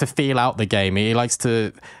 Cadian likes to feel out the game. He likes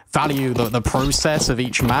to value the process of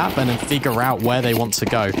each map and then figure out where they want to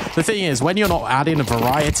go. The thing is, when you're not adding a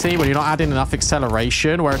variety, when you're not adding enough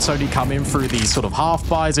acceleration, where it's only coming through these sort of half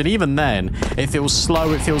buys, and even then, it feels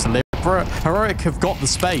slow, it feels deliberate. Heroic have got the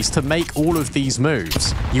space to make all of these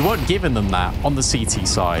moves. You weren't giving them that on the CT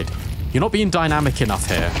side. You're not being dynamic enough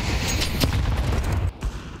here.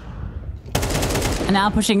 And now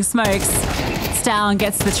pushing smokes. Down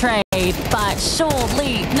gets the trade, but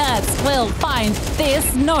surely Nerds will find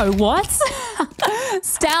this. No, what?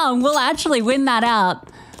 Stown will actually win that out.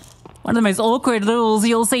 One of the most awkward rules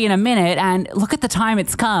you'll see in a minute, and look at the time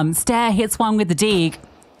it's come. Stare hits one with the dig.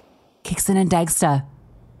 Kickson and Dexter.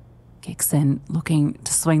 Kickson looking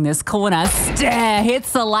to swing this corner. Stare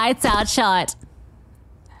hits the lights out shot.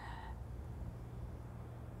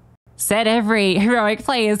 Said every Heroic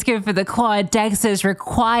player is good for the quad. Dexter's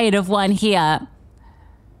required of one here.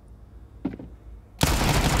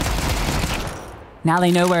 Now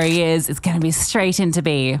they know where he is. It's going to be straight into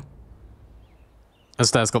B.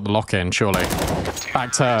 Astair's got the lock in, surely.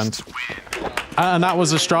 Back turned. And that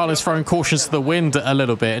was Astralis throwing cautions to the wind a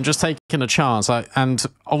little bit and just taking a chance. And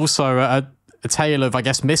also a tale of, I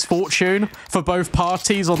guess, misfortune for both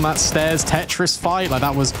parties on that Stairs Tetris fight. Like,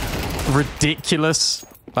 that was ridiculous.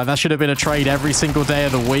 Like, that should have been a trade every single day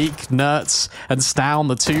of the week. Nertz and Stown,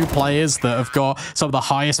 the two players that have got some of the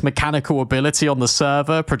highest mechanical ability on the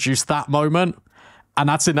server, produced that moment. And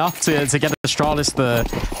that's enough to get Astralis the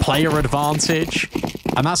player advantage.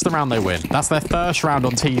 And that's the round they win. That's their first round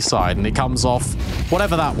on T side, and it comes off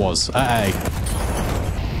whatever that was at A.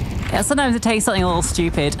 Yeah, sometimes it takes something a little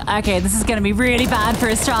stupid. Okay, this is going to be really bad for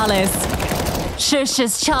Astralis. Shush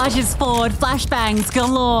just charges forward, flashbangs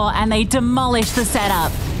galore, and they demolish the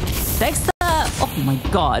setup. Dexter, oh my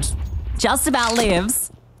god, just about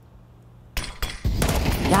lives.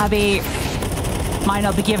 Yabi might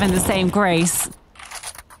not be given the same grace.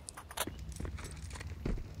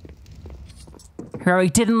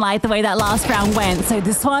 Heroic didn't like the way that last round went, so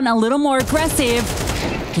this one a little more aggressive.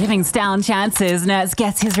 Giving down chances, Nerds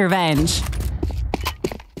gets his revenge.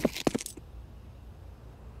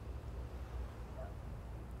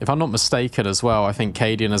 If I'm not mistaken as well, I think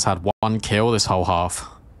Cadian has had 1 kill this whole half.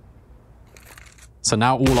 So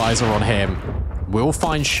now all eyes are on him. We'll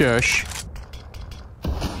find Shush.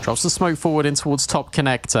 Drops the smoke forward in towards top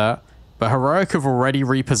connector, but Heroic have already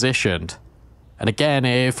repositioned. And again,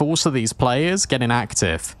 it falls to these players getting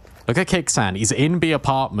active. Look at Kixan. He's in B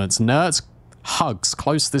apartments. Nerds hugs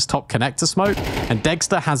close to this top connector smoke. And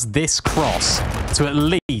Dexter has this cross to at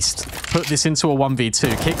least put this into a 1v2.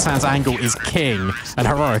 Kixan's angle is king. And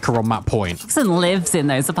Heroic are on that point. Kixan lives in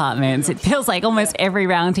those apartments. It feels like almost every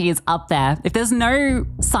round he is up there. If there's no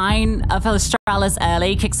sign of Astralis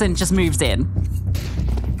early, Kixan just moves in.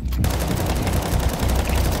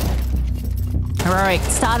 Heroic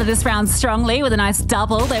started this round strongly with a nice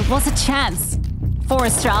double. There was a chance for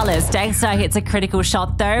Astralis. Dexter hits a critical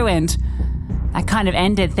shot though, and that kind of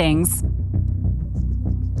ended things.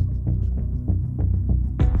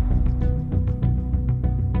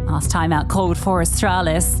 Last timeout called for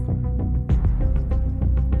Astralis.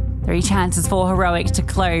 3 chances for Heroic to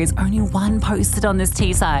close. Only 1 posted on this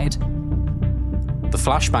T side. The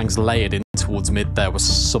flashbangs layered in towards mid there was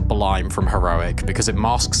sublime from Heroic because it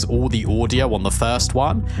masks all the audio on the first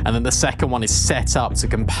one, and then the second one is set up to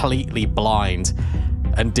completely blind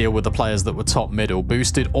and deal with the players that were top middle.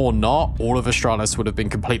 Boosted or not, all of Astralis would have been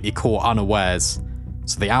completely caught unawares.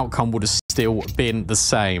 So the outcome would have still been the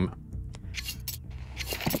same.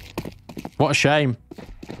 What a shame.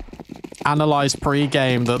 Analysed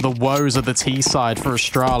pre-game the woes of the T side for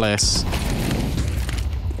Astralis.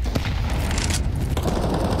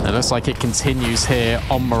 It looks like it continues here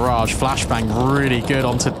on Mirage. Flashbang really good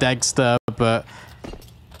onto Dexter, but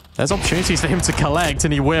there's opportunities for him to collect,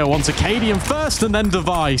 and he will. Onto Cadian first, and then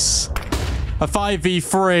Device. A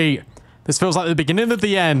 5v3. This feels like the beginning of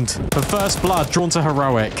the end. The first blood drawn to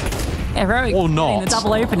Heroic. Heroic or not. The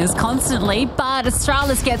double openers constantly, but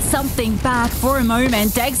Astralis gets something back for a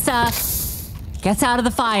moment. Dexter gets out of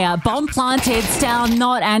the fire. Bomb planted, down,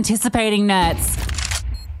 not anticipating Nerds.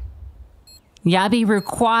 Yabi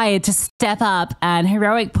required to step up, and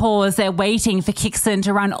Heroic pause. They're waiting for Kixan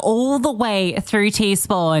to run all the way through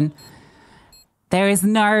T-spawn. There is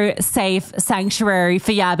no safe sanctuary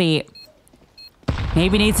for Yabi.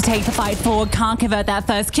 Maybe needs to take the fight forward. Can't convert that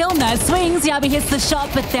first kill. Nerd swings. Yabi hits the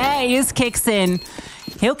shot, but there is Kixan.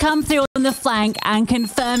 He'll come through on the flank and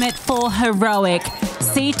confirm it for Heroic.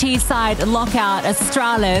 CT side lockout.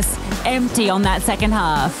 Astralis empty on that second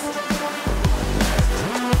half.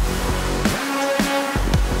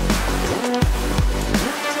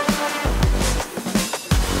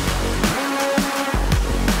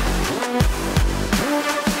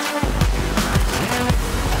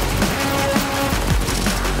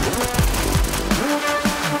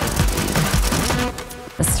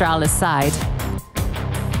 Astralis side.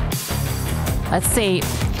 Let's see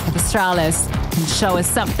if Astralis can show us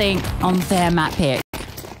something on their map pick.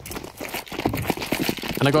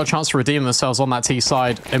 And they got a chance to redeem themselves on that T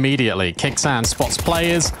side immediately. Kixan spots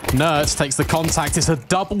players. Nerds takes the contact. It's a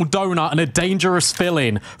double donut and a dangerous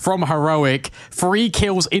fill-in from Heroic. 3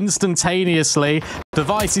 kills instantaneously.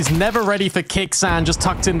 Device is never ready for Kixan, just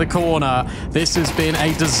tucked in the corner. This has been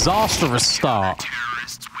a disastrous start.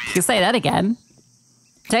 You can say that again.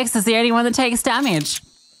 Dex is the only one that takes damage.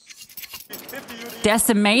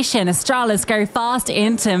 Decimation. Astralis go fast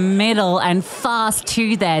into middle and fast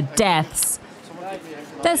to their deaths.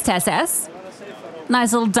 There's Tesses.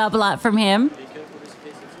 Nice little double up from him.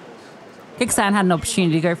 Kixan had an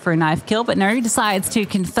opportunity to go for a knife kill, but no, he decides to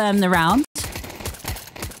confirm the round.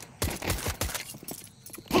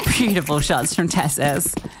 Beautiful shots from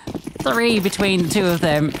Tesses. 3 between the 2 of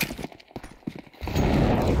them.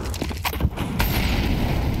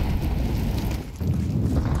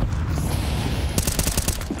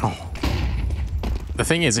 The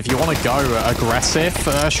thing is, if you want to go aggressive,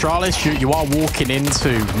 Astralis, you are walking into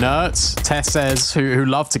Nerds, Tesses, who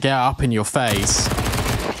love to get up in your face.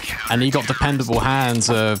 And you got dependable hands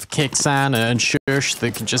of Kixan and Shush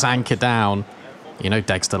that can just anchor down. You know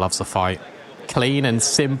Dexter loves the fight. Clean and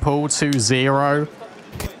simple, 2-0.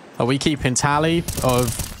 Are we keeping tally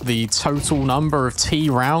of the total number of T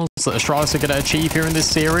rounds that Astralis are going to achieve here in this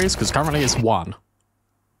series? Because currently it's 1.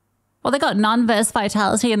 Well, they got none versus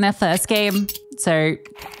Vitality in their first game. So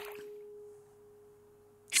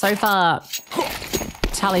far,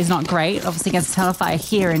 tally's not great. Obviously against Tunnelfire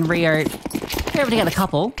here in Rio, they're able to get a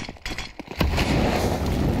couple.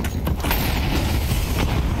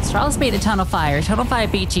 Astralis beat a Tunnelfire.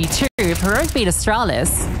 Tunnelfire beat G2. Heroic beat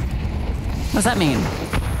Astralis. What does that mean?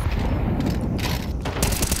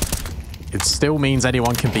 It still means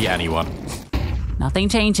anyone can beat anyone. Nothing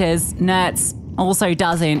changes. Nerds also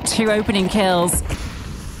doesn't. 2 opening kills.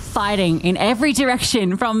 Fighting in every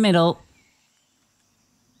direction from middle.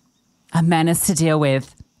 A menace to deal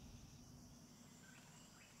with.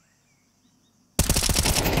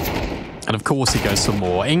 And of course he goes for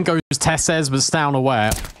more. In goes Tesses, but down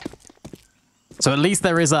aware. So at least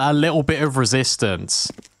there is a little bit of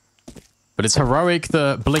resistance. But it's Heroic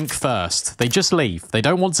that blink first. They just leave. They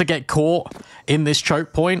don't want to get caught in this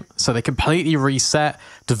choke point, so they completely reset.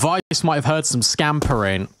 Device might have heard some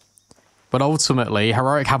scampering, but ultimately,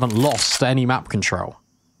 Heroic haven't lost any map control.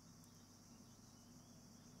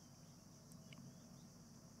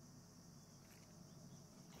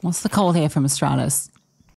 What's the call here from Astralis?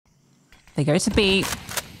 They go to B.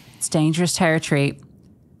 It's dangerous territory.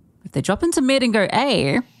 If they drop into mid and go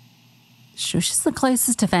A, Shush is the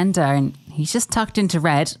closest defender, and he's just tucked into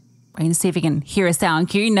red. Waiting to see if he can hear a sound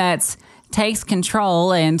cue. Nerds takes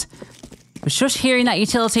control, and with Shush hearing that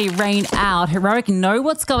utility rain out, Heroic know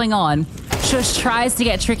what's going on. Shush tries to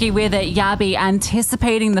get tricky with it. Yabi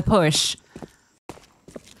anticipating the push.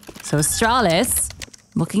 So Astralis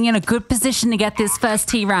looking in a good position to get this first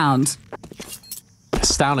T round.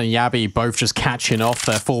 Stown and Yabi both just catching off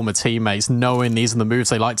their former teammates, knowing these are the moves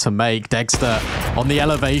they like to make. Dexter on the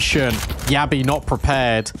elevation. Yabi not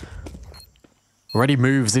prepared. Already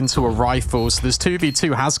moves into a rifle, so this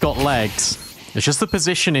 2v2 has got legs. It's just the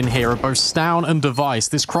positioning here of both Stown and Device.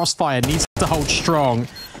 This crossfire needs to hold strong.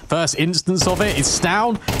 First instance of it is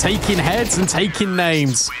Stown taking heads and taking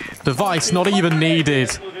names. Device not even needed.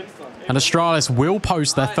 And Astralis will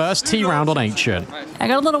post their first T round on Ancient. I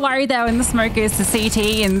got a little worried there when the smoke goes to CT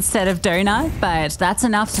instead of Donut, but that's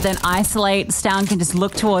enough to then isolate. Stown can just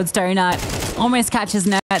look towards Donut, almost catches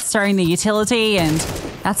Nerds throwing the utility, and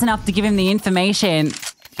that's enough to give him the information.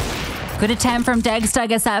 Good attempt from Dexter,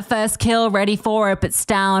 gets that first kill, ready for it, but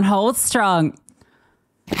Stown holds strong.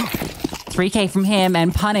 3k from him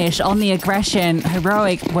and Punish on the aggression.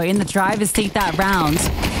 Heroic were in the driver's seat that round.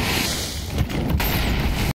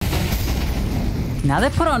 Now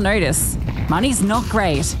they're put on notice. Money's not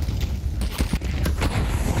great.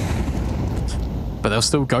 But they'll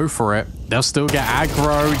still go for it. They'll still get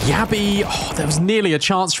aggro. Yabi, oh, there was nearly a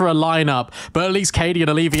chance for a lineup, but at least Cadian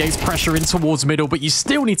alleviates pressure in towards middle, but you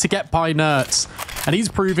still need to get by Nerds. And he's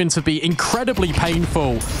proven to be incredibly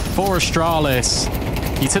painful for Astralis.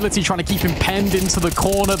 Utility trying to keep him penned into the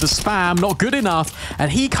corner. The spam, not good enough.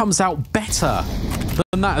 And he comes out better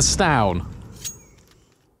than that as Stown.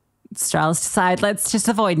 Astralis decide, let's just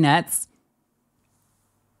avoid Nerds.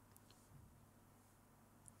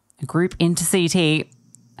 A group into CT.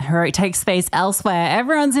 Heroic takes space elsewhere.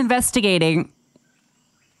 Everyone's investigating.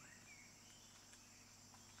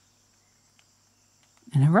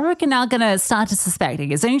 And Heroic are now going to start to suspect.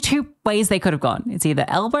 There's only 2 ways they could have gone. It's either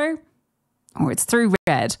elbow or it's through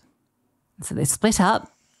red. So they split up.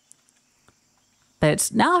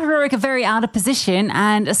 But now Heroic are very out of position,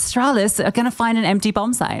 and Astralis are going to find an empty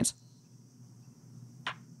bomb site.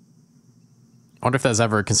 I wonder if there's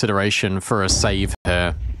ever a consideration for a save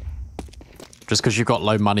here. Just because you've got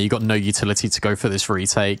low money, you've got no utility to go for this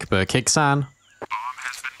retake. But Kixan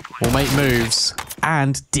will make moves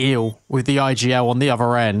and deal with the IGL on the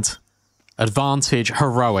other end. Advantage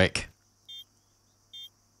Heroic.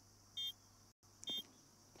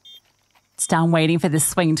 It's down waiting for this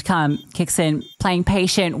swing to come. Kicks in, playing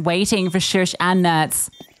patient, waiting for Shush and Nerds.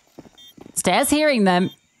 Stairs hearing them.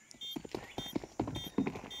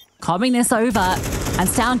 Combing this over, and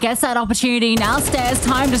Stown gets that opportunity. Now Stairs,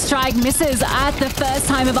 time to strike, misses at the first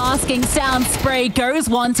time of asking. Stown spray goes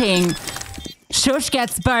wanting. Shush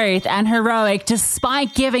gets both, and Heroic,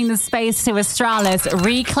 despite giving the space to Astralis,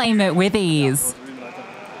 reclaim it with ease.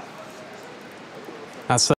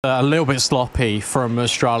 That's a little bit sloppy from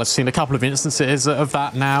Astralis. Seen a couple of instances of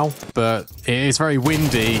that now, but it is very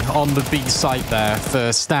windy on the B site there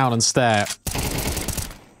for Stown and Stair.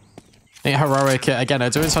 I think Heroic, again,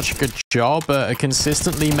 are doing such a good job at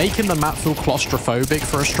consistently making the map feel claustrophobic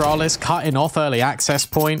for Astralis, cutting off early access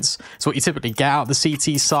points. It's what you typically get out the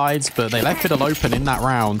CT sides, but they left it open in that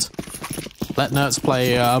round. Let Nerds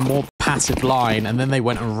play a more passive line, and then they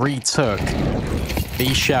went and retook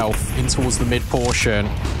the shelf in towards the mid portion.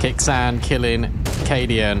 Kixan killing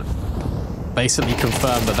Cadian. basically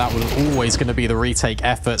confirmed that that was always going to be the retake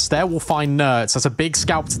effort. Stair will find Nerds. That's a big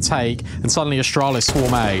scalp to take, and suddenly Astralis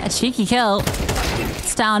swarm A. A cheeky kill.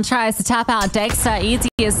 Stown tries to tap out Dexter.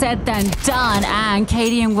 Easier said than done, and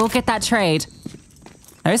Cadian will get that trade.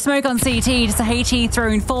 No smoke on CT, just a HE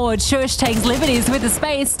thrown forward. Shush takes liberties with the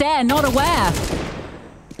space. Stair not aware.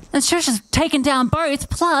 And Shush has taken down both,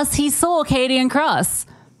 plus he saw Cadian cross.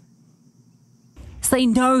 So they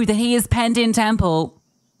know that he is penned in Temple.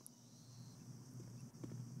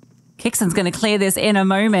 Kixon's going to clear this in a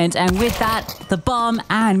moment, and with that, the bomb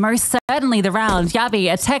and most certainly the round.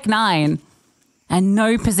 Yabi, a Tech 9, and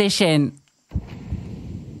no position.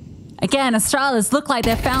 Again, Astralis look like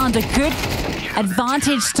they've found a good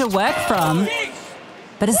advantage to work from,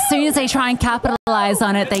 but as soon as they try and capitalize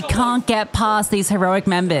on it, they can't get past these heroic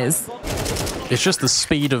members. It's just the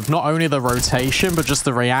speed of not only the rotation, but just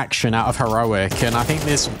the reaction out of Heroic. And I think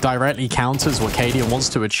this directly counters what Cadian wants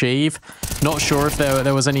to achieve. Not sure if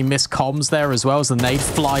there was any missed comms there as well, as the nade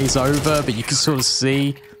flies over, but you can sort of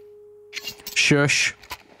see Shush.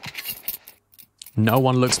 No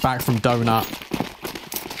one looks back from Donut.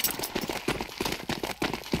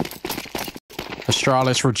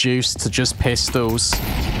 Astralis reduced to just pistols.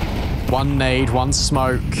 One nade, one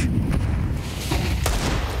smoke.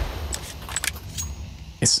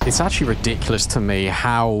 It's actually ridiculous to me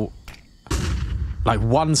how like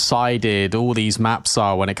one-sided all these maps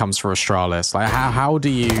are when it comes to Astralis. Like how do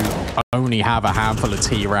you only have a handful of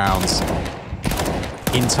T rounds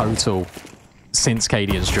in total since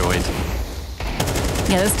Cadian's joined?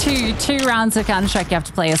 Yeah, there's two rounds of Counter-Strike you have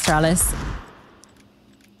to play, Astralis.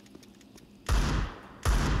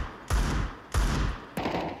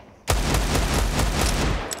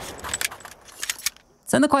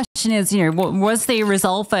 So the question is, what was the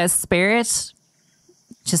result for Spirit?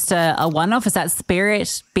 Just a one-off? Is that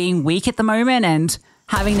Spirit being weak at the moment and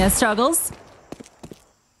having their struggles?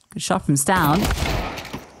 Good shot from Stown.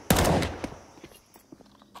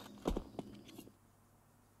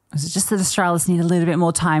 Is it just that Astralis need a little bit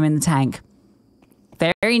more time in the tank?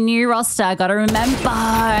 Very new roster, gotta remember,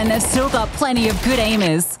 and they've still got plenty of good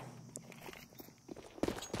aimers.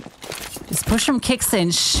 This push from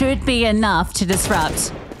Kixon should be enough to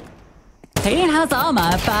disrupt. Cadian has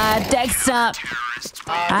armor, but Dexter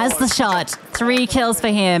has the shot. 3 kills for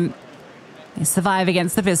him. They survive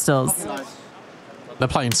against the pistols. They're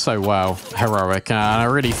playing so well, Heroic, and I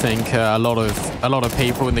really think a lot of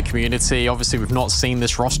people in the community, obviously we've not seen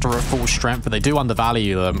this roster at full strength, but they do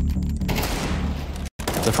undervalue them.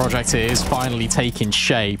 The project is finally taking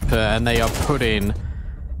shape, and they are putting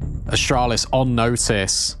Astralis on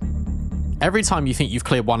notice. Every time you think you've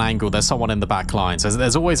cleared one angle, there's someone in the back lines.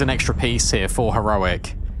 There's always an extra piece here for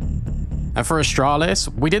Heroic. And for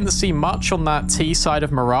Astralis, we didn't see much on that T side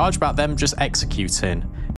of Mirage about them just executing,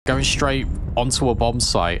 going straight onto a bomb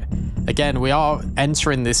site. Again, we are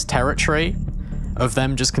entering this territory of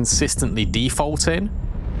them just consistently defaulting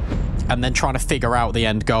and then trying to figure out the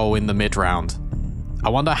end goal in the mid-round. I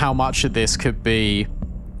wonder how much of this could be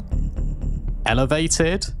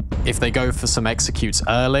elevated if they go for some executes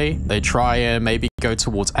early. They try and maybe go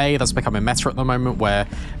towards A. That's becoming meta at the moment, where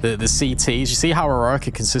the CTs, you see how Heroic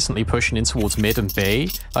are consistently pushing in towards mid and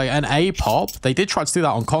B. Like an A pop, they did try to do that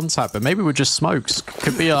on contact, but maybe with just smokes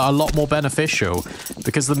could be a lot more beneficial,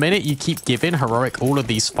 because the minute you keep giving Heroic all of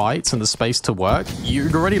these fights and the space to work,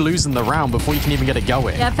 you're already losing the round before you can even get it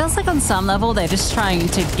going. Yeah, it feels like on some level they're just trying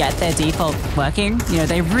to get their default working.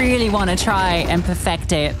 They really want to try and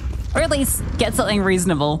perfect it, or at least get something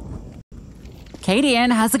reasonable.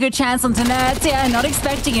 Cadian has a good chance onto Nerds. Yeah, not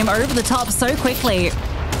expecting him over the top so quickly.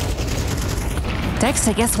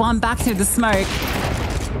 Dexter gets one back through the smoke.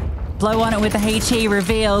 Blow on it with the HE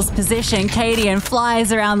reveals position. Cadian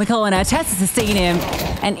flies around the corner. Tessus has seen him.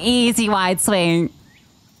 An easy wide swing.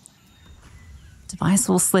 Device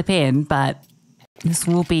will slip in, but this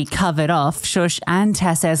will be covered off. Shush and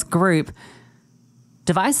Tessus group.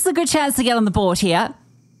 Device has a good chance to get on the board here.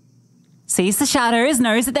 Sees the shadows,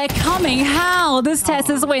 knows that they're coming. How does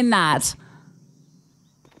Tessus win that?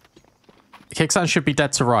 Kixan should be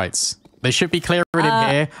dead to rights. They should be clearing him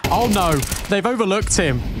here. Oh no, they've overlooked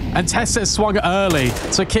him. And Tessus swung early.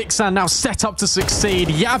 So Kixan now set up to succeed.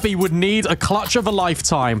 Yabi would need a clutch of a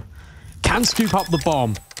lifetime. Can scoop up the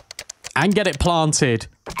bomb and get it planted.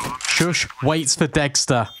 Shush waits for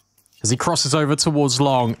Dexter as he crosses over towards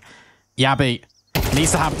Long. Yabi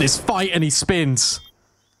needs to have this fight, and he spins.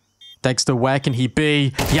 Dexter, where can he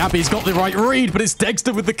be? Yabi's got the right read, but it's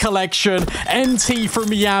Dexter with the collection. NT from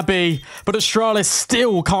Yabi, but Astralis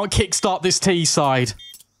still can't kickstart this T side.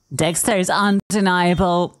 Dexter is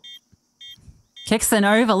undeniable. Kixon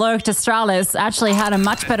overlooked. Astralis actually had a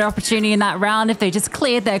much better opportunity in that round if they just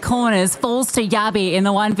cleared their corners. Falls to Yabi in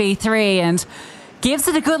the 1v3 and gives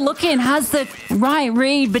it a good look in. Has the right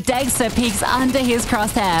read, but Dexter peeks under his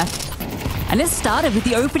crosshair. And this started with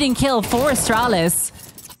the opening kill for Astralis.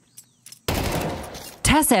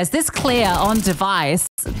 Tess says this clear on Device.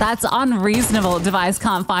 That's unreasonable. Device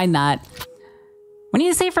can't find that. When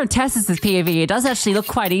you see from Tess's POV, it does actually look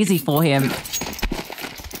quite easy for him,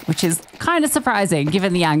 which is kind of surprising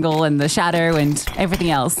given the angle and the shadow and everything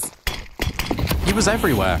else. He was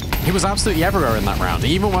everywhere. He was absolutely everywhere in that round.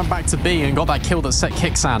 He even went back to B and got that kill that set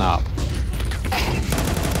Kixan up.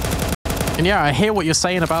 And yeah, I hear what you're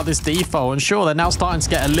saying about this default, and sure, they're now starting to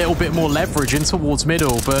get a little bit more leverage in towards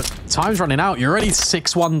middle, but time's running out. You're already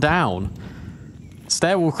 6-1 down.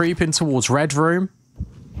 Stair will creep in towards red room.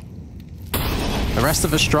 The rest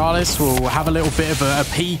of Astralis will have a little bit of a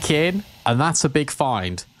peek in, and that's a big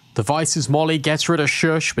find. Device's Molly gets rid of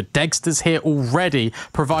Shush, but Dexter's here already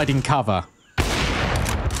providing cover.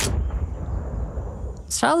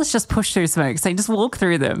 Astralis just push through smoke, so you just walk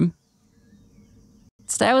through them.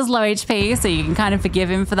 Stair was low HP, so you can kind of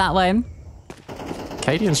forgive him for that one.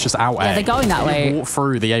 Cadian's just out. Yeah, they're going that way. Walk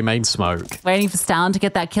through the A main smoke. Waiting for Stown to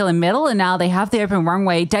get that kill in middle, and now they have the open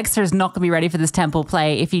runway. Dexter is not going to be ready for this temple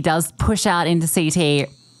play if he does push out into CT.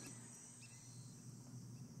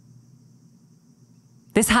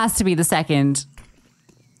 This has to be the second.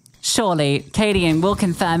 Surely, Cadian will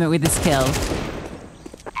confirm it with this kill.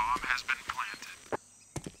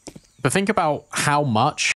 But think about how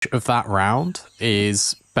much of that round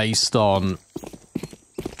is based on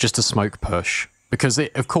just a smoke push. Because,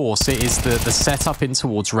 of course, it is the setup in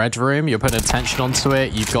towards red room. You're putting attention onto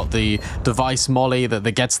it. You've got the Device Molly that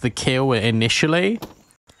gets the kill initially.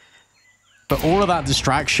 But all of that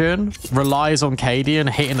distraction relies on Cadian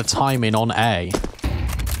hitting the timing on A.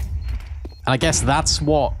 And I guess that's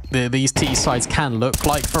what these T sides can look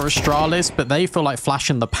like for Astralis, but they feel like flash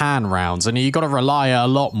in the pan rounds, and you've got to rely a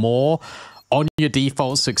lot more on your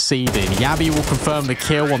default succeeding. Yabi will confirm the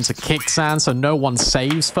kill onto Kixan, so no one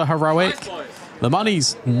saves for Heroic. The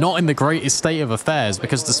money's not in the greatest state of affairs,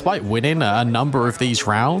 because despite winning a number of these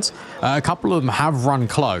rounds, a couple of them have run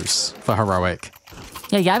close for Heroic.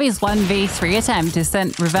 Yeah, Yabi's 1v3 attempt has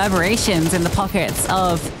sent reverberations in the pockets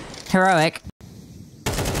of Heroic.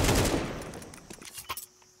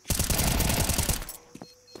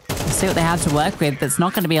 See what they have to work with, but it's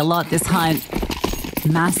not going to be a lot this hunt.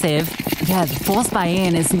 Massive. Yeah, the force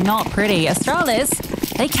buy-in is not pretty. Astralis,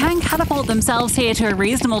 they can catapult themselves here to a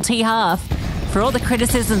reasonable T-half for all the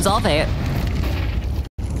criticisms of it.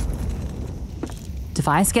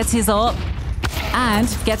 Device gets his AWP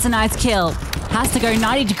and gets a nice kill. Has to go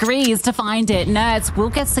 90 degrees to find it. Nerds will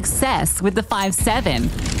get success with the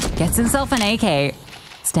 5-7. Gets himself an AK.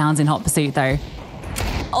 Stown's in hot pursuit though.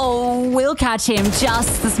 Oh, we'll catch him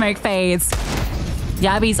just the smoke fades.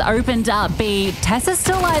 Yabi's opened up B. Tessa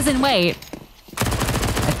still lies in wait.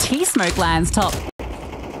 A T-smoke lands top.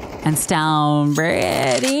 And Stown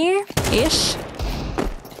ready-ish.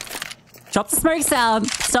 Drop the smoke sound.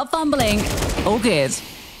 Stop fumbling. All good.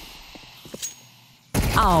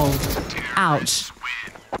 Oh, ouch.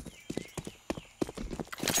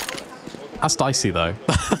 That's dicey, though.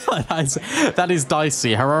 that is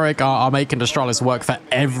dicey. Heroic are making Astralis work for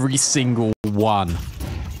every single one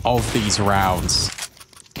of these rounds.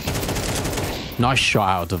 Nice shot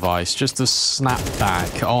out of Device. Just a snap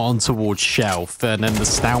back on towards Shelf. And then the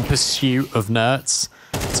Stown pursuit of Nerds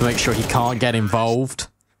to make sure he can't get involved.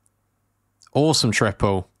 Awesome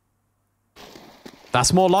triple.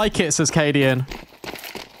 That's more like it, says Cadian.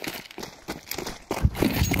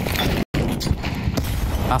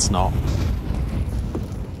 That's not.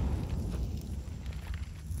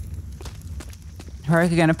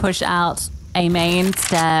 Heroic are going to push out a main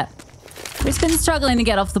step. Who's been struggling to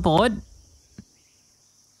get off the board.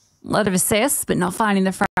 A lot of assists, but not finding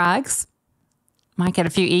the frags. Might get a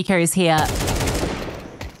few ecos here.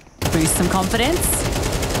 Boost some confidence.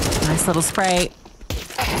 Nice little spray.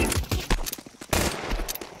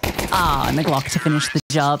 Ah, and the Glock to finish the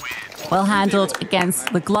job. Well handled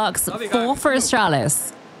against the Glocks. 4 for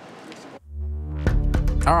Astralis.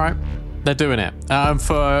 All right. They're doing it.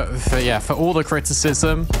 For all the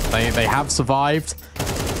criticism, they have survived.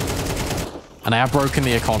 And they have broken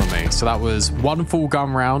the economy. So that was one full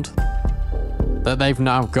gun round that they've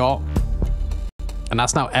now got. And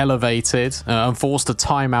that's now elevated and forced a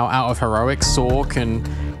timeout out of Heroic. Saw can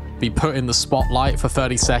be put in the spotlight for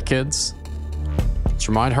 30 seconds.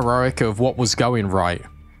 To remind Heroic of what was going right.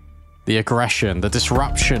 The aggression, the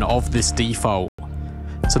disruption of this default.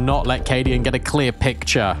 To not let Cadian get a clear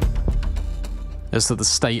picture as to the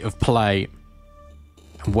state of play.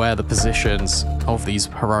 and where the positions of these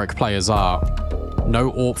heroic players are.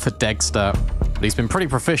 No AWP for Dexter, but he's been pretty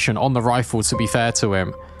proficient on the rifle, to be fair to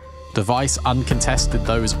him. Device uncontested,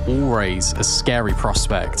 though, is always a scary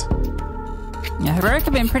prospect. Yeah, heroic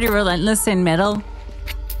have been pretty relentless in middle.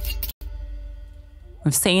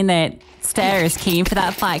 We've seen that Stair is keen for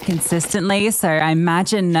that fight consistently, so I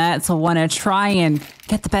imagine Nerds will want to try and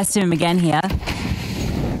get the best of him again here.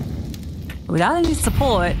 Without any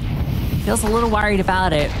support, feels a little worried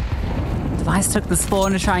about it. Device took the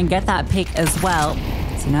spawn to try and get that pick as well,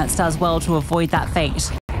 so Nerds does well to avoid that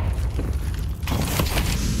fate.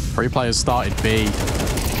 3 players started B.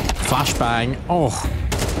 Flashbang. Oh,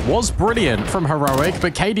 was brilliant from Heroic,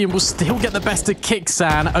 but Cadian will still get the best of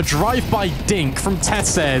Kixan. A drive-by dink from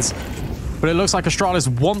Tesses. But it looks like Astralis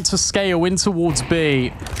want to scale in towards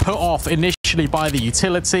B. Put off initially by the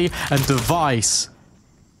utility, and Device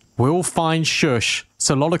will find Shush.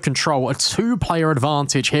 So a lot of control. A 2-player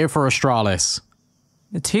advantage here for Astralis.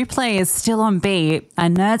 The 2 players still on B,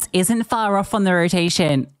 and Nerds isn't far off on the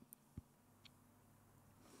rotation.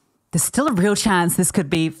 There's still a real chance this could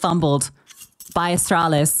be fumbled by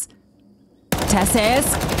Astralis. Tesses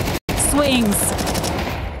swings.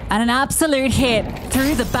 And an absolute hit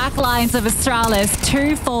through the back lines of Astralis.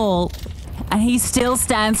 2 fall. And he still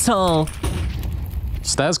stands tall.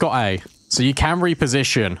 Stair's got A, so you can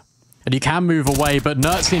reposition. And you can move away, but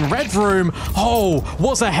Nert's in red room. Oh,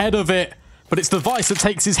 was ahead of it. But it's Device that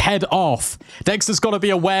takes his head off. Dexter's got to be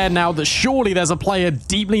aware now that surely there's a player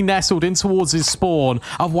deeply nestled in towards his spawn.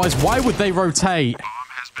 Otherwise, why would they rotate?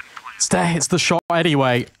 Stair hits the shot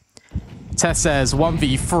anyway. Tess says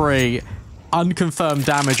 1v3. Unconfirmed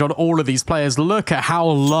damage on all of these players. Look at how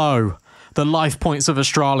low the life points of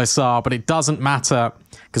Astralis are, but it doesn't matter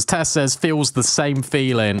because Tess says feels the same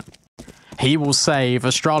feeling. He will save.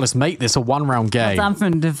 Astralis make this a 1-round game. Well done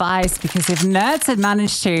from Device, because if Nerds had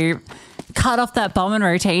managed to cut off that bomb in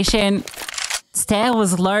rotation, Stair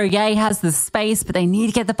was low. Yeah, he has the space, but they need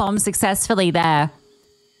to get the bomb successfully there.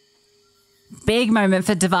 Big moment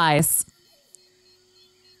for Device.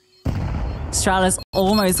 Astralis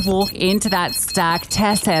almost walk into that stack.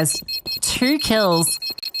 Tess has 2 kills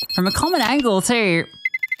from a common angle too.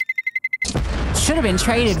 Should have been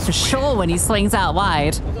traded for sure when he swings out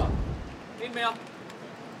wide.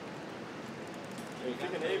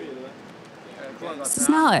 This is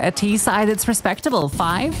now a T side that's respectable.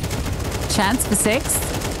 5. Chance for 6.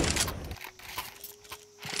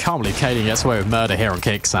 Can't believe Cadian gets away with murder here on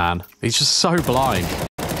Kixan. He's just so blind.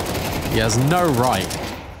 He has no right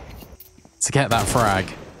to get that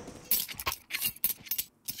frag.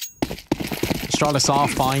 Astralis are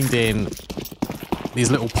finding these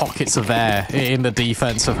little pockets of air in the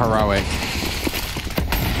defense of Heroic.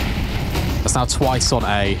 That's now twice on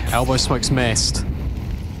A. Elbow smokes missed.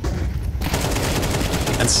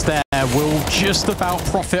 And Stair will just about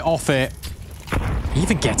profit off it. He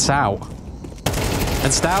even gets out.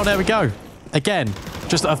 And Stair, there we go. Again,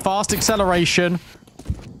 just a fast acceleration.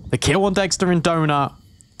 The kill on Dexter and Donut.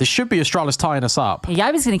 This should be Astralis tying us up. Yeah,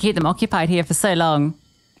 I was going to keep them occupied here for so long.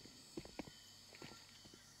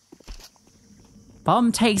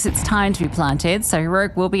 Bomb takes its time to be planted, so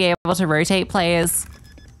Heroic will be able to rotate players.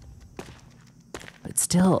 But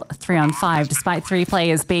still, a 3-on-5, despite 3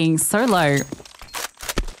 players being so low.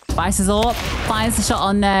 Vices AWP, finds the shot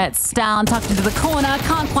on Nerds, down, tucked into the corner,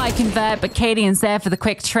 can't quite convert, but Cadian's there for the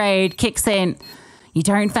quick trade, kicks in. You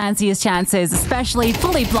don't fancy his chances, especially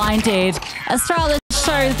fully blinded. Astralis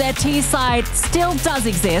shows their T side still does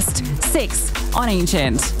exist. 6 on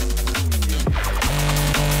Ancient.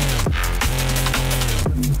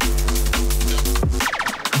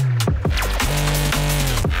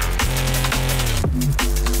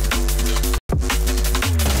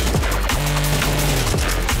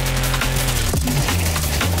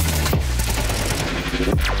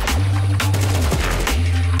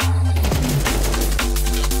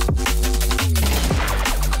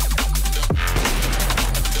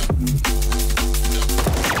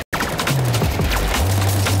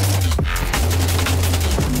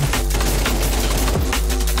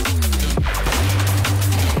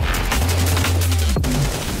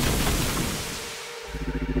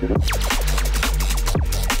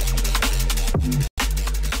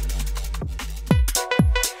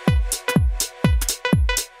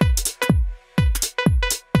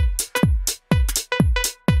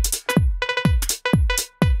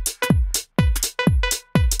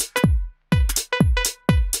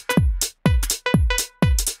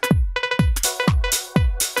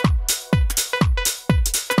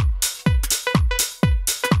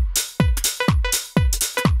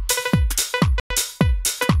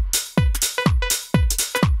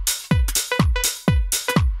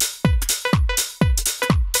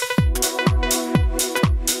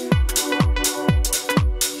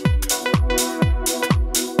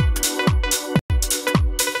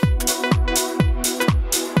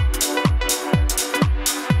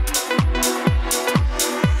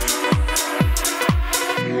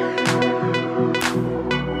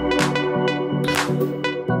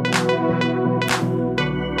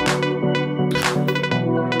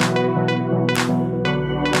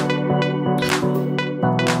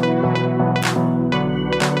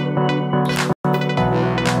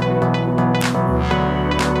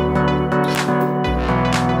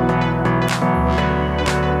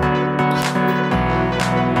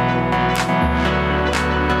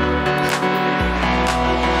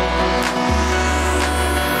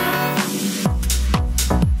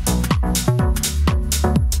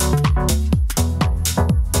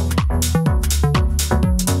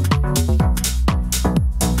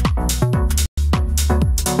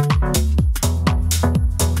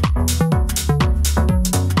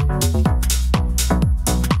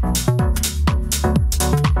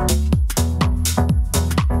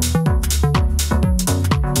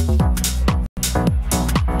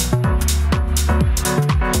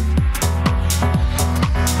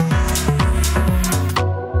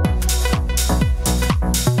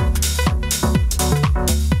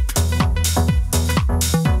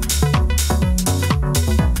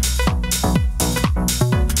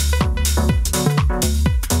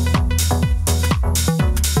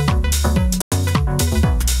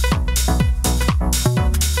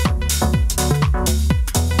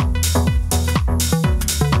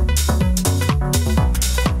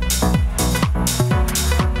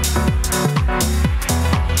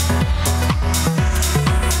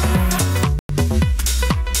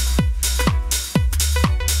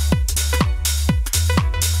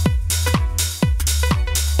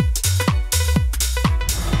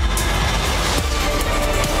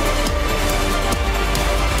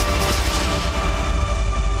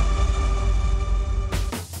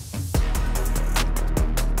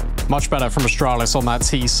 Much better from Astralis on that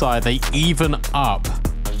T side. They even up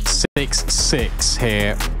 6-6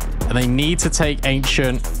 here. And they need to take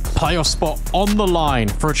Ancient. Playoff spot on the line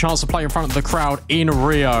for a chance to play in front of the crowd in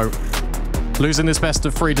Rio. Losing this best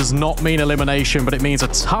of 3 does not mean elimination, but it means a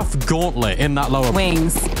tough gauntlet in that lower...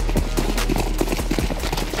 Wings.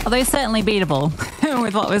 Although certainly beatable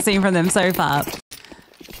with what we're seeing from them so far.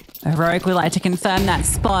 Heroic would like to confirm that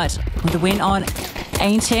spot with a win on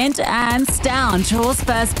Ancient, and Stown draws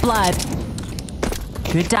first blood.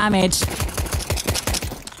 Good damage.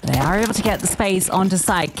 They are able to get the space onto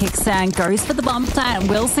site. Kickstand goes for the bomb plant and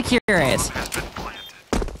will secure it.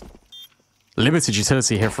 Limited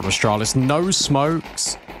utility here from Astralis. No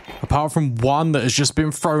smokes, apart from one that has just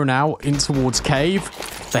been thrown out in towards Cave.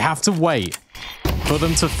 They have to wait for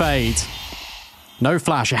them to fade. No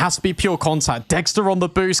flash. It has to be pure contact. Dexter on the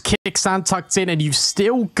boost. Kickstand tucked in, and you've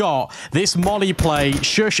still got this molly play.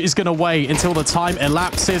 Shush is going to wait until the time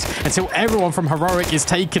elapses, until everyone from Heroic is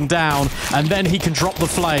taken down, and then he can drop the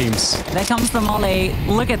flames. There comes the molly.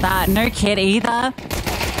 Look at that. No kit either.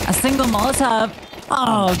 A single Molotov.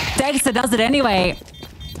 Oh, Dexter does it anyway.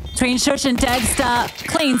 Between Shush and Dexter.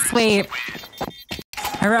 Clean sweep.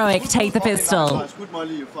 Heroic take the pistol.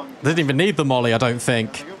 They didn't even need the molly, I don't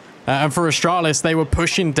think. And for Astralis, they were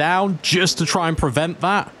pushing down just to try and prevent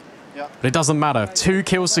that. But it doesn't matter. 2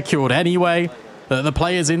 kills secured anyway. The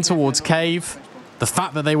players in towards Cave. The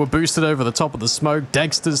fact that they were boosted over the top of the smoke.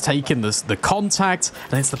 Dexter's taking the contact.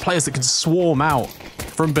 And it's the players that can swarm out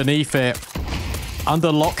from beneath it.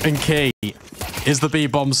 Under lock and key is the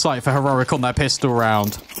B-bomb site for Heroic on that pistol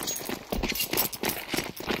round.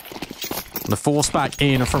 And the force back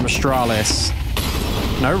in from Astralis.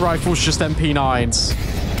 No rifles, just MP9s.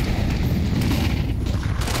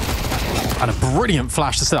 And a brilliant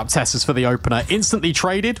flash to set up Tessers for the opener. Instantly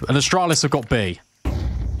traded, and Astralis have got B.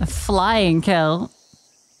 A flying kill.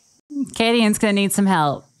 Cadian's going to need some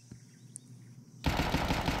help.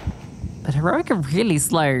 But Heroic are really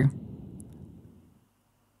slow.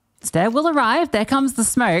 Stair will arrive. There comes the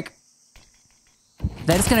smoke.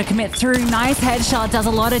 They're just going to commit through. Nice headshot. Does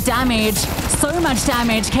a lot of damage. So much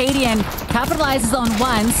damage. Cadian capitalizes on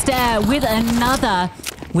one. Stair with another.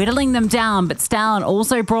 Whittling them down, but Stalin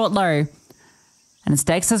also brought low. And it's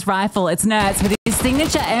Dexter's rifle. It's Nerds with his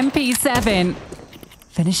signature MP7.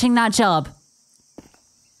 Finishing that job.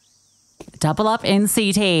 Double up in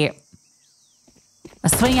CT. A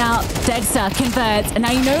swing out. Dexter converts. And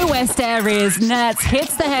now you know where Stair is. Nerds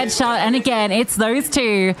hits the headshot. And again, it's those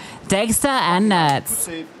two. Dexter and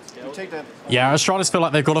Nerds. Yeah, Astralis feel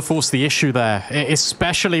like they've got to force the issue there,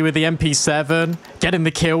 especially with the MP7 getting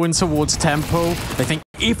the kill in towards Temple. They think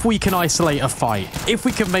if we can isolate a fight, if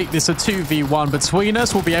we can make this a 2v1 between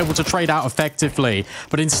us, we'll be able to trade out effectively.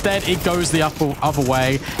 But instead, it goes the other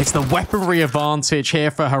way. It's the weaponry advantage here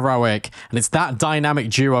for Heroic, and it's that dynamic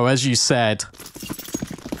duo, as you said.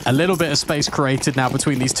 A little bit of space created now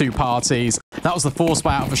between these two parties. That was the force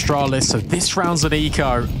buy out of Astralis, so this round's an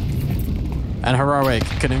eco. And Heroic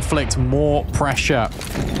can inflict more pressure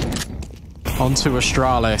onto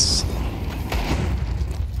Astralis.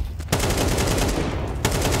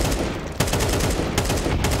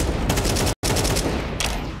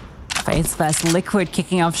 Face first Liquid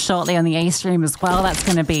kicking off shortly on the A stream as well. That's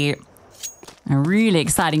going to be a really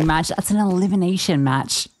exciting match. That's an elimination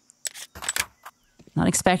match. Not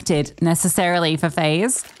expected necessarily for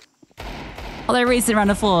FaZe. Although recent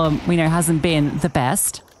run of form we know hasn't been the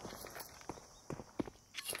best.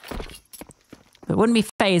 It wouldn't be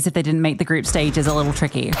FaZe if they didn't make the group stages a little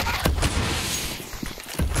tricky.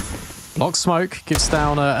 Lock smoke gives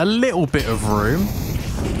down a little bit of room.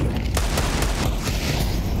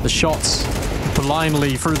 The shots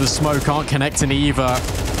blindly through the smoke aren't connecting either.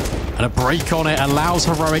 And a break on it allows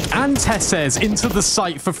Heroic and Tessez into the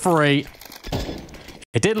site for free.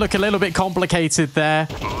 It did look a little bit complicated there,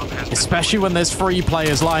 especially when there's 3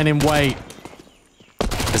 players lying in wait.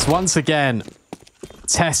 It's once again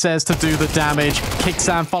Tessez to do the damage.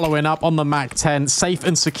 Kickstand following up on the MAC-10. Safe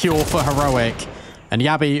and secure for Heroic. And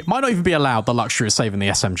Yabi might not even be allowed the luxury of saving the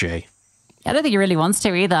SMG. I don't think he really wants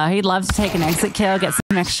to either. He'd love to take an exit kill, get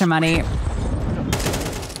some extra money.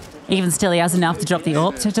 Even still, he has enough to drop the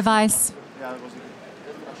AWP device.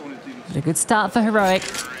 But a good start for Heroic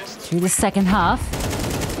through the second half.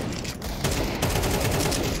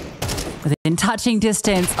 Within touching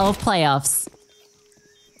distance of playoffs.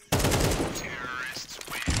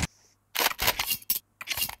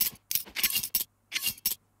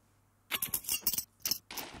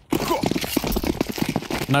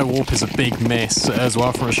 No warp is a big miss as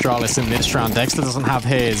well for Astralis in this round. Dexter doesn't have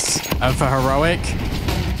his. And for Heroic,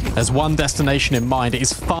 there's one destination in mind. It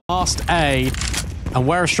is Fast A. And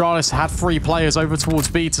where Astralis had 3 players over towards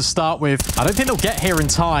B to start with, I don't think they'll get here in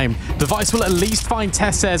time. Device will at least find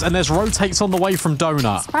Tesses, and there's rotates on the way from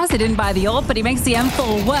Donut. Surprised he didn't buy the AWP, but he makes the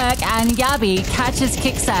M4 work, and Yabi catches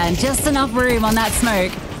Kicksand. Just enough room on that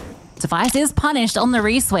smoke. Device is punished on the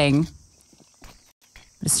reswing.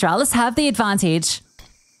 But Astralis have the advantage.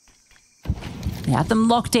 They have them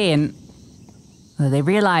locked in. They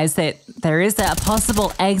realize that there is a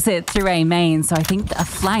possible exit through A main, so I think a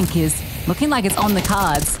flank is looking like it's on the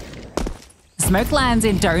cards. Smoke lands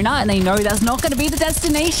in Donut, and they know that's not going to be the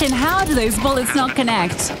destination. How do those bullets not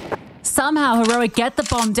connect? Somehow Heroic get the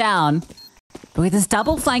bomb down. But with this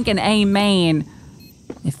double flank in A main,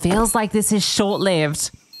 it feels like this is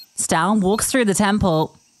short-lived. Stown walks through the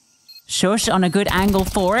temple. Shush on a good angle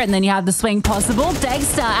for it, and then you have the swing possible.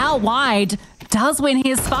 Dexter out wide does win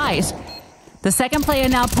his fight. The second player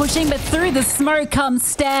now pushing, but through the smoke comes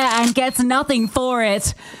Stare and gets nothing for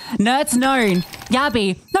it. Nert's known.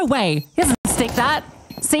 Yabi, no way. He doesn't stick that.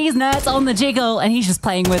 Sees Nert's on the jiggle, and he's just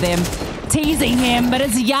playing with him. Teasing him, but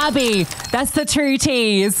it's Yabi. That's the true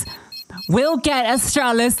tease. Will get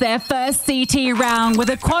Astralis their first CT round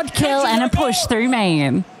with a quad kill and a push through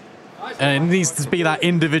main. And it needs to be that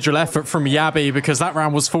individual effort from Yabi, because that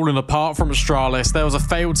round was falling apart from Astralis. There was a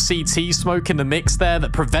failed CT smoke in the mix there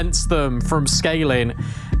that prevents them from scaling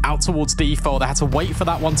out towards default. They had to wait for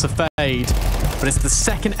that one to fade. But it's the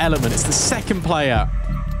second element. It's the second player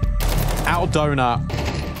out of Donut.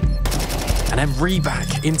 And then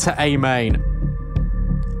reback into A main.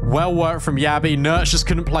 Well worked from Yabi. Nurch just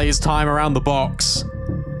couldn't play his time around the box.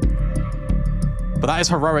 But that is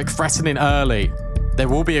Heroic threatening early. They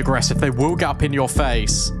will be aggressive. They will get up in your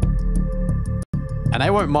face. And they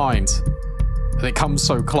won't mind that it comes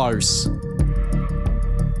so close.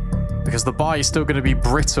 Because the buy is still going to be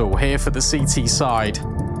brittle here for the CT side.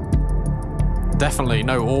 Definitely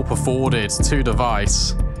no AWP afforded to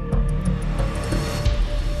Device.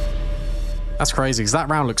 That's crazy, because that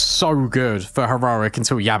round looks so good for Heroic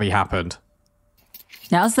until Yabi happened.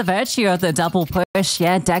 Now's the virtue of the double push.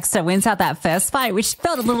 Yeah, Dexter wins out that first fight, which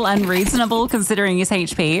felt a little unreasonable considering his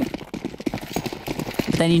HP.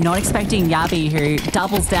 But then you're not expecting Yabi, who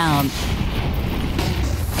doubles down.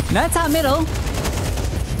 Nert's out middle.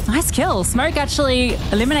 Nice kill. Smoke actually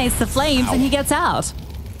eliminates the flames and he gets out.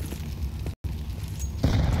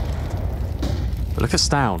 But look at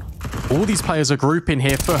Stown. All these players are grouping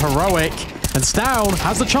here for Heroic. And Stown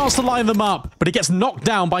has the chance to line them up, but he gets knocked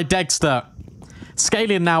down by Dexter.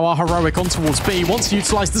 Scaling now are Heroic on towards B. Wants to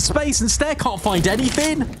utilize the space and Stare can't find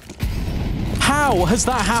anything. How has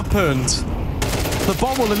that happened? The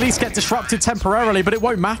bomb will at least get disrupted temporarily, but it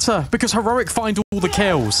won't matter because Heroic find all the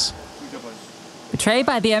kills. Betrayed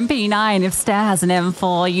by the MP9. If Stare has an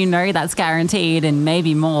M4, you know that's guaranteed and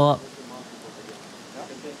maybe more.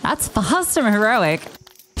 That's fast from Heroic.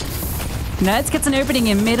 Nerds gets an opening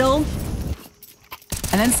in middle.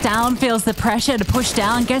 And then Stown feels the pressure to push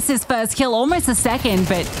down, gets his first kill, almost a second,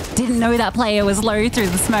 but didn't know that player was low through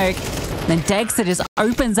the smoke. Then Dexter just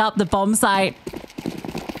opens up the bomb site.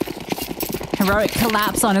 Heroic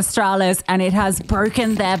collapse on Astralis, and it has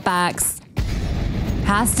broken their backs.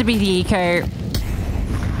 Has to be the eco.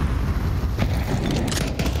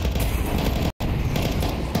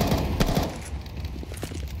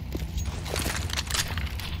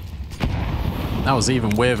 That was even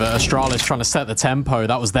with Astralis trying to set the tempo.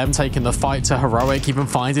 That was them taking the fight to Heroic, even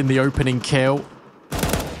finding the opening kill.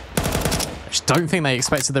 I just don't think they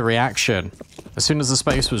expected the reaction. As soon as the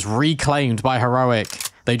space was reclaimed by Heroic,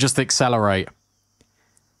 they just accelerate.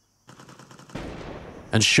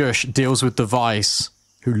 And Shush deals with Device,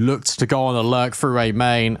 who looked to go on a lurk through A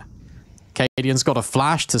main. Cadian's got a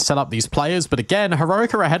flash to set up these players, but again,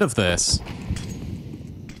 Heroic are ahead of this.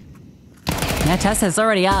 Yeah, Tessa's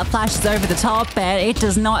already up, flashes over the top, but it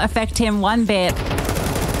does not affect him one bit.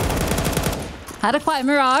 Had a quiet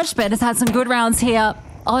Mirage, but has had some good rounds here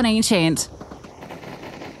on Ancient.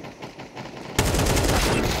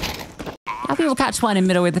 Happy will catch one in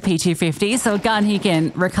middle with the P250, so a gun he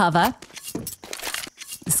can recover.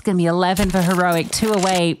 This is going to be 11 for Heroic, 2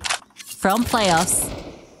 away from playoffs.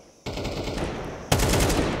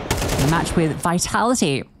 A match with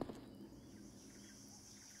Vitality.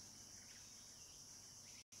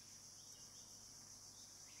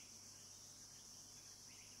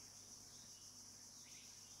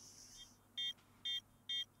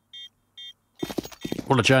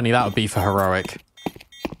 What a journey that would be for Heroic.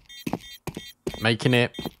 Making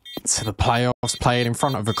it to the playoffs, playing in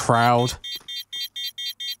front of a crowd.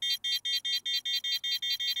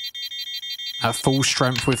 At full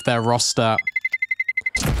strength with their roster.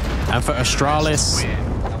 And for Astralis,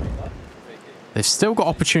 They've still got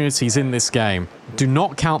opportunities in this game. Do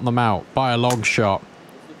not count them out by a long shot.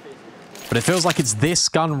 But it feels like it's this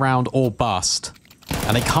gun round or bust.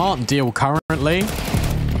 And they can't deal currently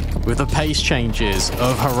with the pace changes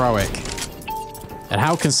of Heroic. And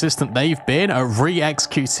how consistent they've been at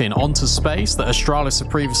re-executing onto space that Astralis have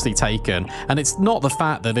previously taken. And it's not the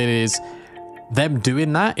fact that it is them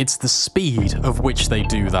doing that, it's the speed of which they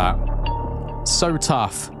do that. So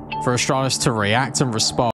tough for Astralis to react and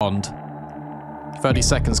respond. 30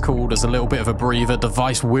 seconds called as a little bit of a breather.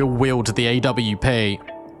 Device will wield the AWP.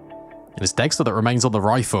 And it's Dexter that remains on the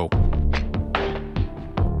rifle.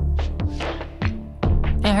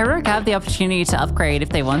 Yeah, Heroic have the opportunity to upgrade if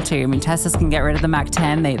they want to. I mean, Teslas can get rid of the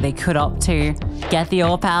MAC-10. They could opt to get the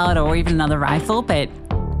AWP out or even another rifle, but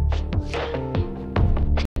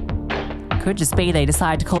could just be they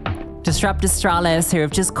decide to disrupt Astralis, who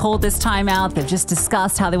have just called this timeout. They've just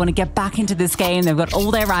discussed how they want to get back into this game. They've got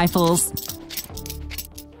all their rifles.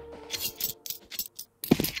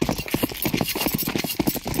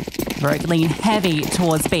 Heroic lean heavy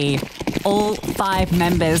towards B. All 5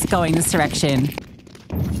 members going this direction.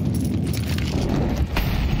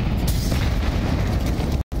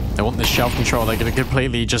 They want this shelf control. They're going to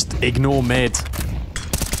completely just ignore mid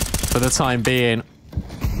for the time being.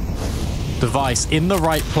 Device in the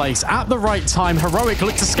right place at the right time. Heroic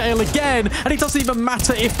look to scale again, and it doesn't even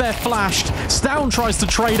matter if they're flashed. Stown tries to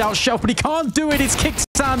trade out shelf, but he can't do it. It's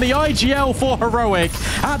Kickstand, the IGL for Heroic,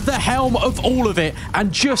 at the helm of all of it.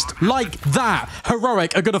 And just like that,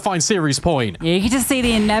 Heroic are going to find series point. Yeah, you can just see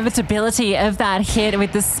the inevitability of that hit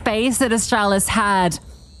with the space that Astralis had.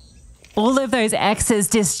 All of those X's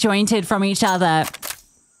disjointed from each other.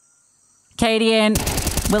 Cadian,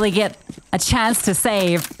 will he get a chance to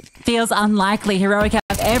save? Feels unlikely. Heroic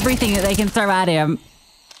have everything that they can throw at him.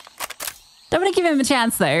 Don't want to give him a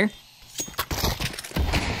chance, though.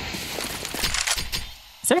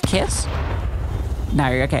 Is there a kit?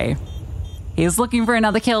 No, okay. He's looking for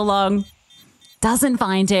another kill long. Doesn't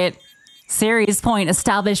find it. Series point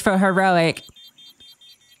established for Heroic.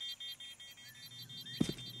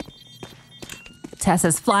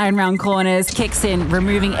 Tessa's flying around corners, kicks in,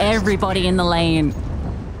 removing everybody in the lane.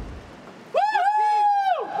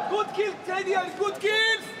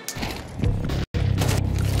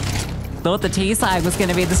 Thought the T side was going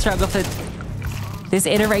to be the struggle for this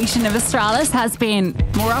iteration of Astralis. Has been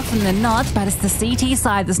more often than not, but it's the CT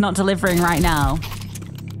side that's not delivering right now.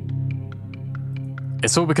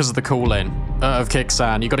 It's all because of the call-in of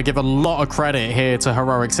Kickstand. You've got to give a lot of credit here to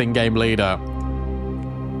Heroic's in-game leader,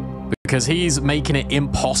 because he's making it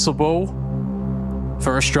impossible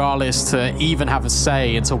for Astralis to even have a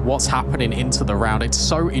say into what's happening into the round. It's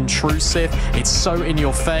so intrusive. It's so in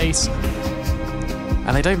your face.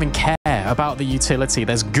 And they don't even care about the utility.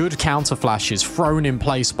 There's good counter flashes thrown in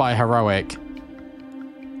place by Heroic.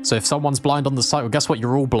 So if someone's blind on the site, well, guess what?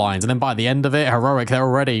 You're all blind. And then by the end of it, Heroic, they're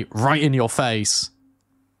already right in your face.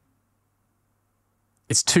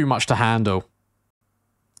 It's too much to handle.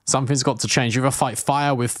 Something's got to change. You either fight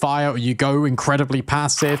fire with fire, or you go incredibly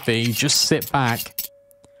passive, and you just sit back.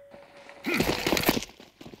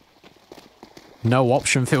 No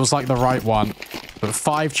option feels like the right one. But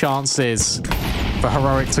 5 chances for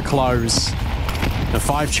Heroic to close. And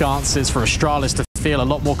 5 chances for Astralis to feel a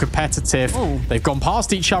lot more competitive. Ooh. They've gone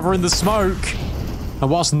past each other in the smoke. And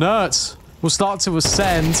whilst Nertz will start to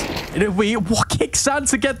ascend, it'll be what Kickstand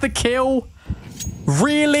to get the kill?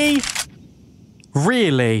 Really?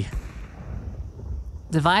 Really?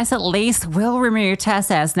 Device at least will remove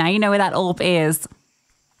Tessas. Now you know where that AWP is.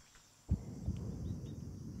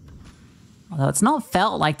 Although it's not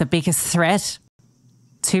felt like the biggest threat,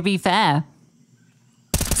 to be fair.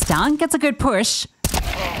 Stown gets a good push.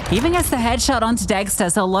 Even gets the headshot onto Dexter,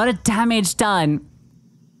 so a lot of damage done.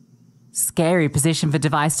 Scary position for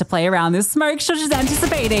Device to play around. This smoke shot is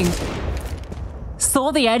anticipating.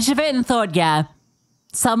 Saw the edge of it and thought, yeah,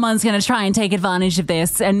 someone's going to try and take advantage of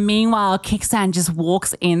this. And meanwhile, Kickstand just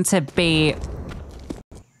walks into B.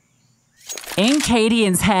 In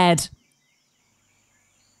Cadian's head.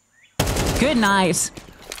 Good night.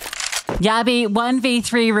 Yabi,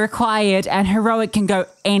 1v3 required, and Heroic can go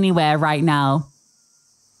anywhere right now.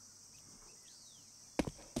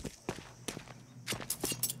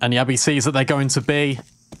 And Yabi sees that they're going to be.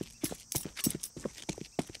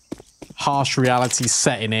 Harsh reality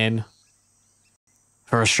setting in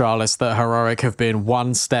for Astralis that Heroic have been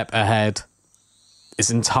 1 step ahead.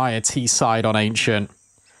 This entire T side on Ancient.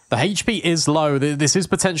 The HP is low. This is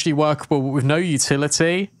potentially workable with no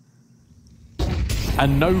utility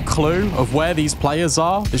and no clue of where these players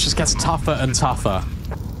are. This just gets tougher and tougher.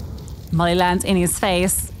 Molly lands in his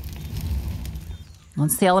face.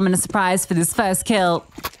 Wants the element of surprise for this first kill.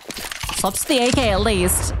 Swaps the AK at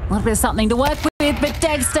least. A little bit of something to work with, but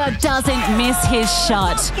Dexter doesn't miss his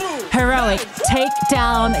shot. Heroic take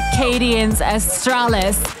down Cadian's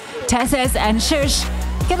Astralis. Tesses and Shush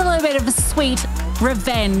get a little bit of a sweet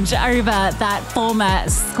revenge over that former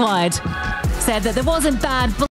squad. Said that there wasn't bad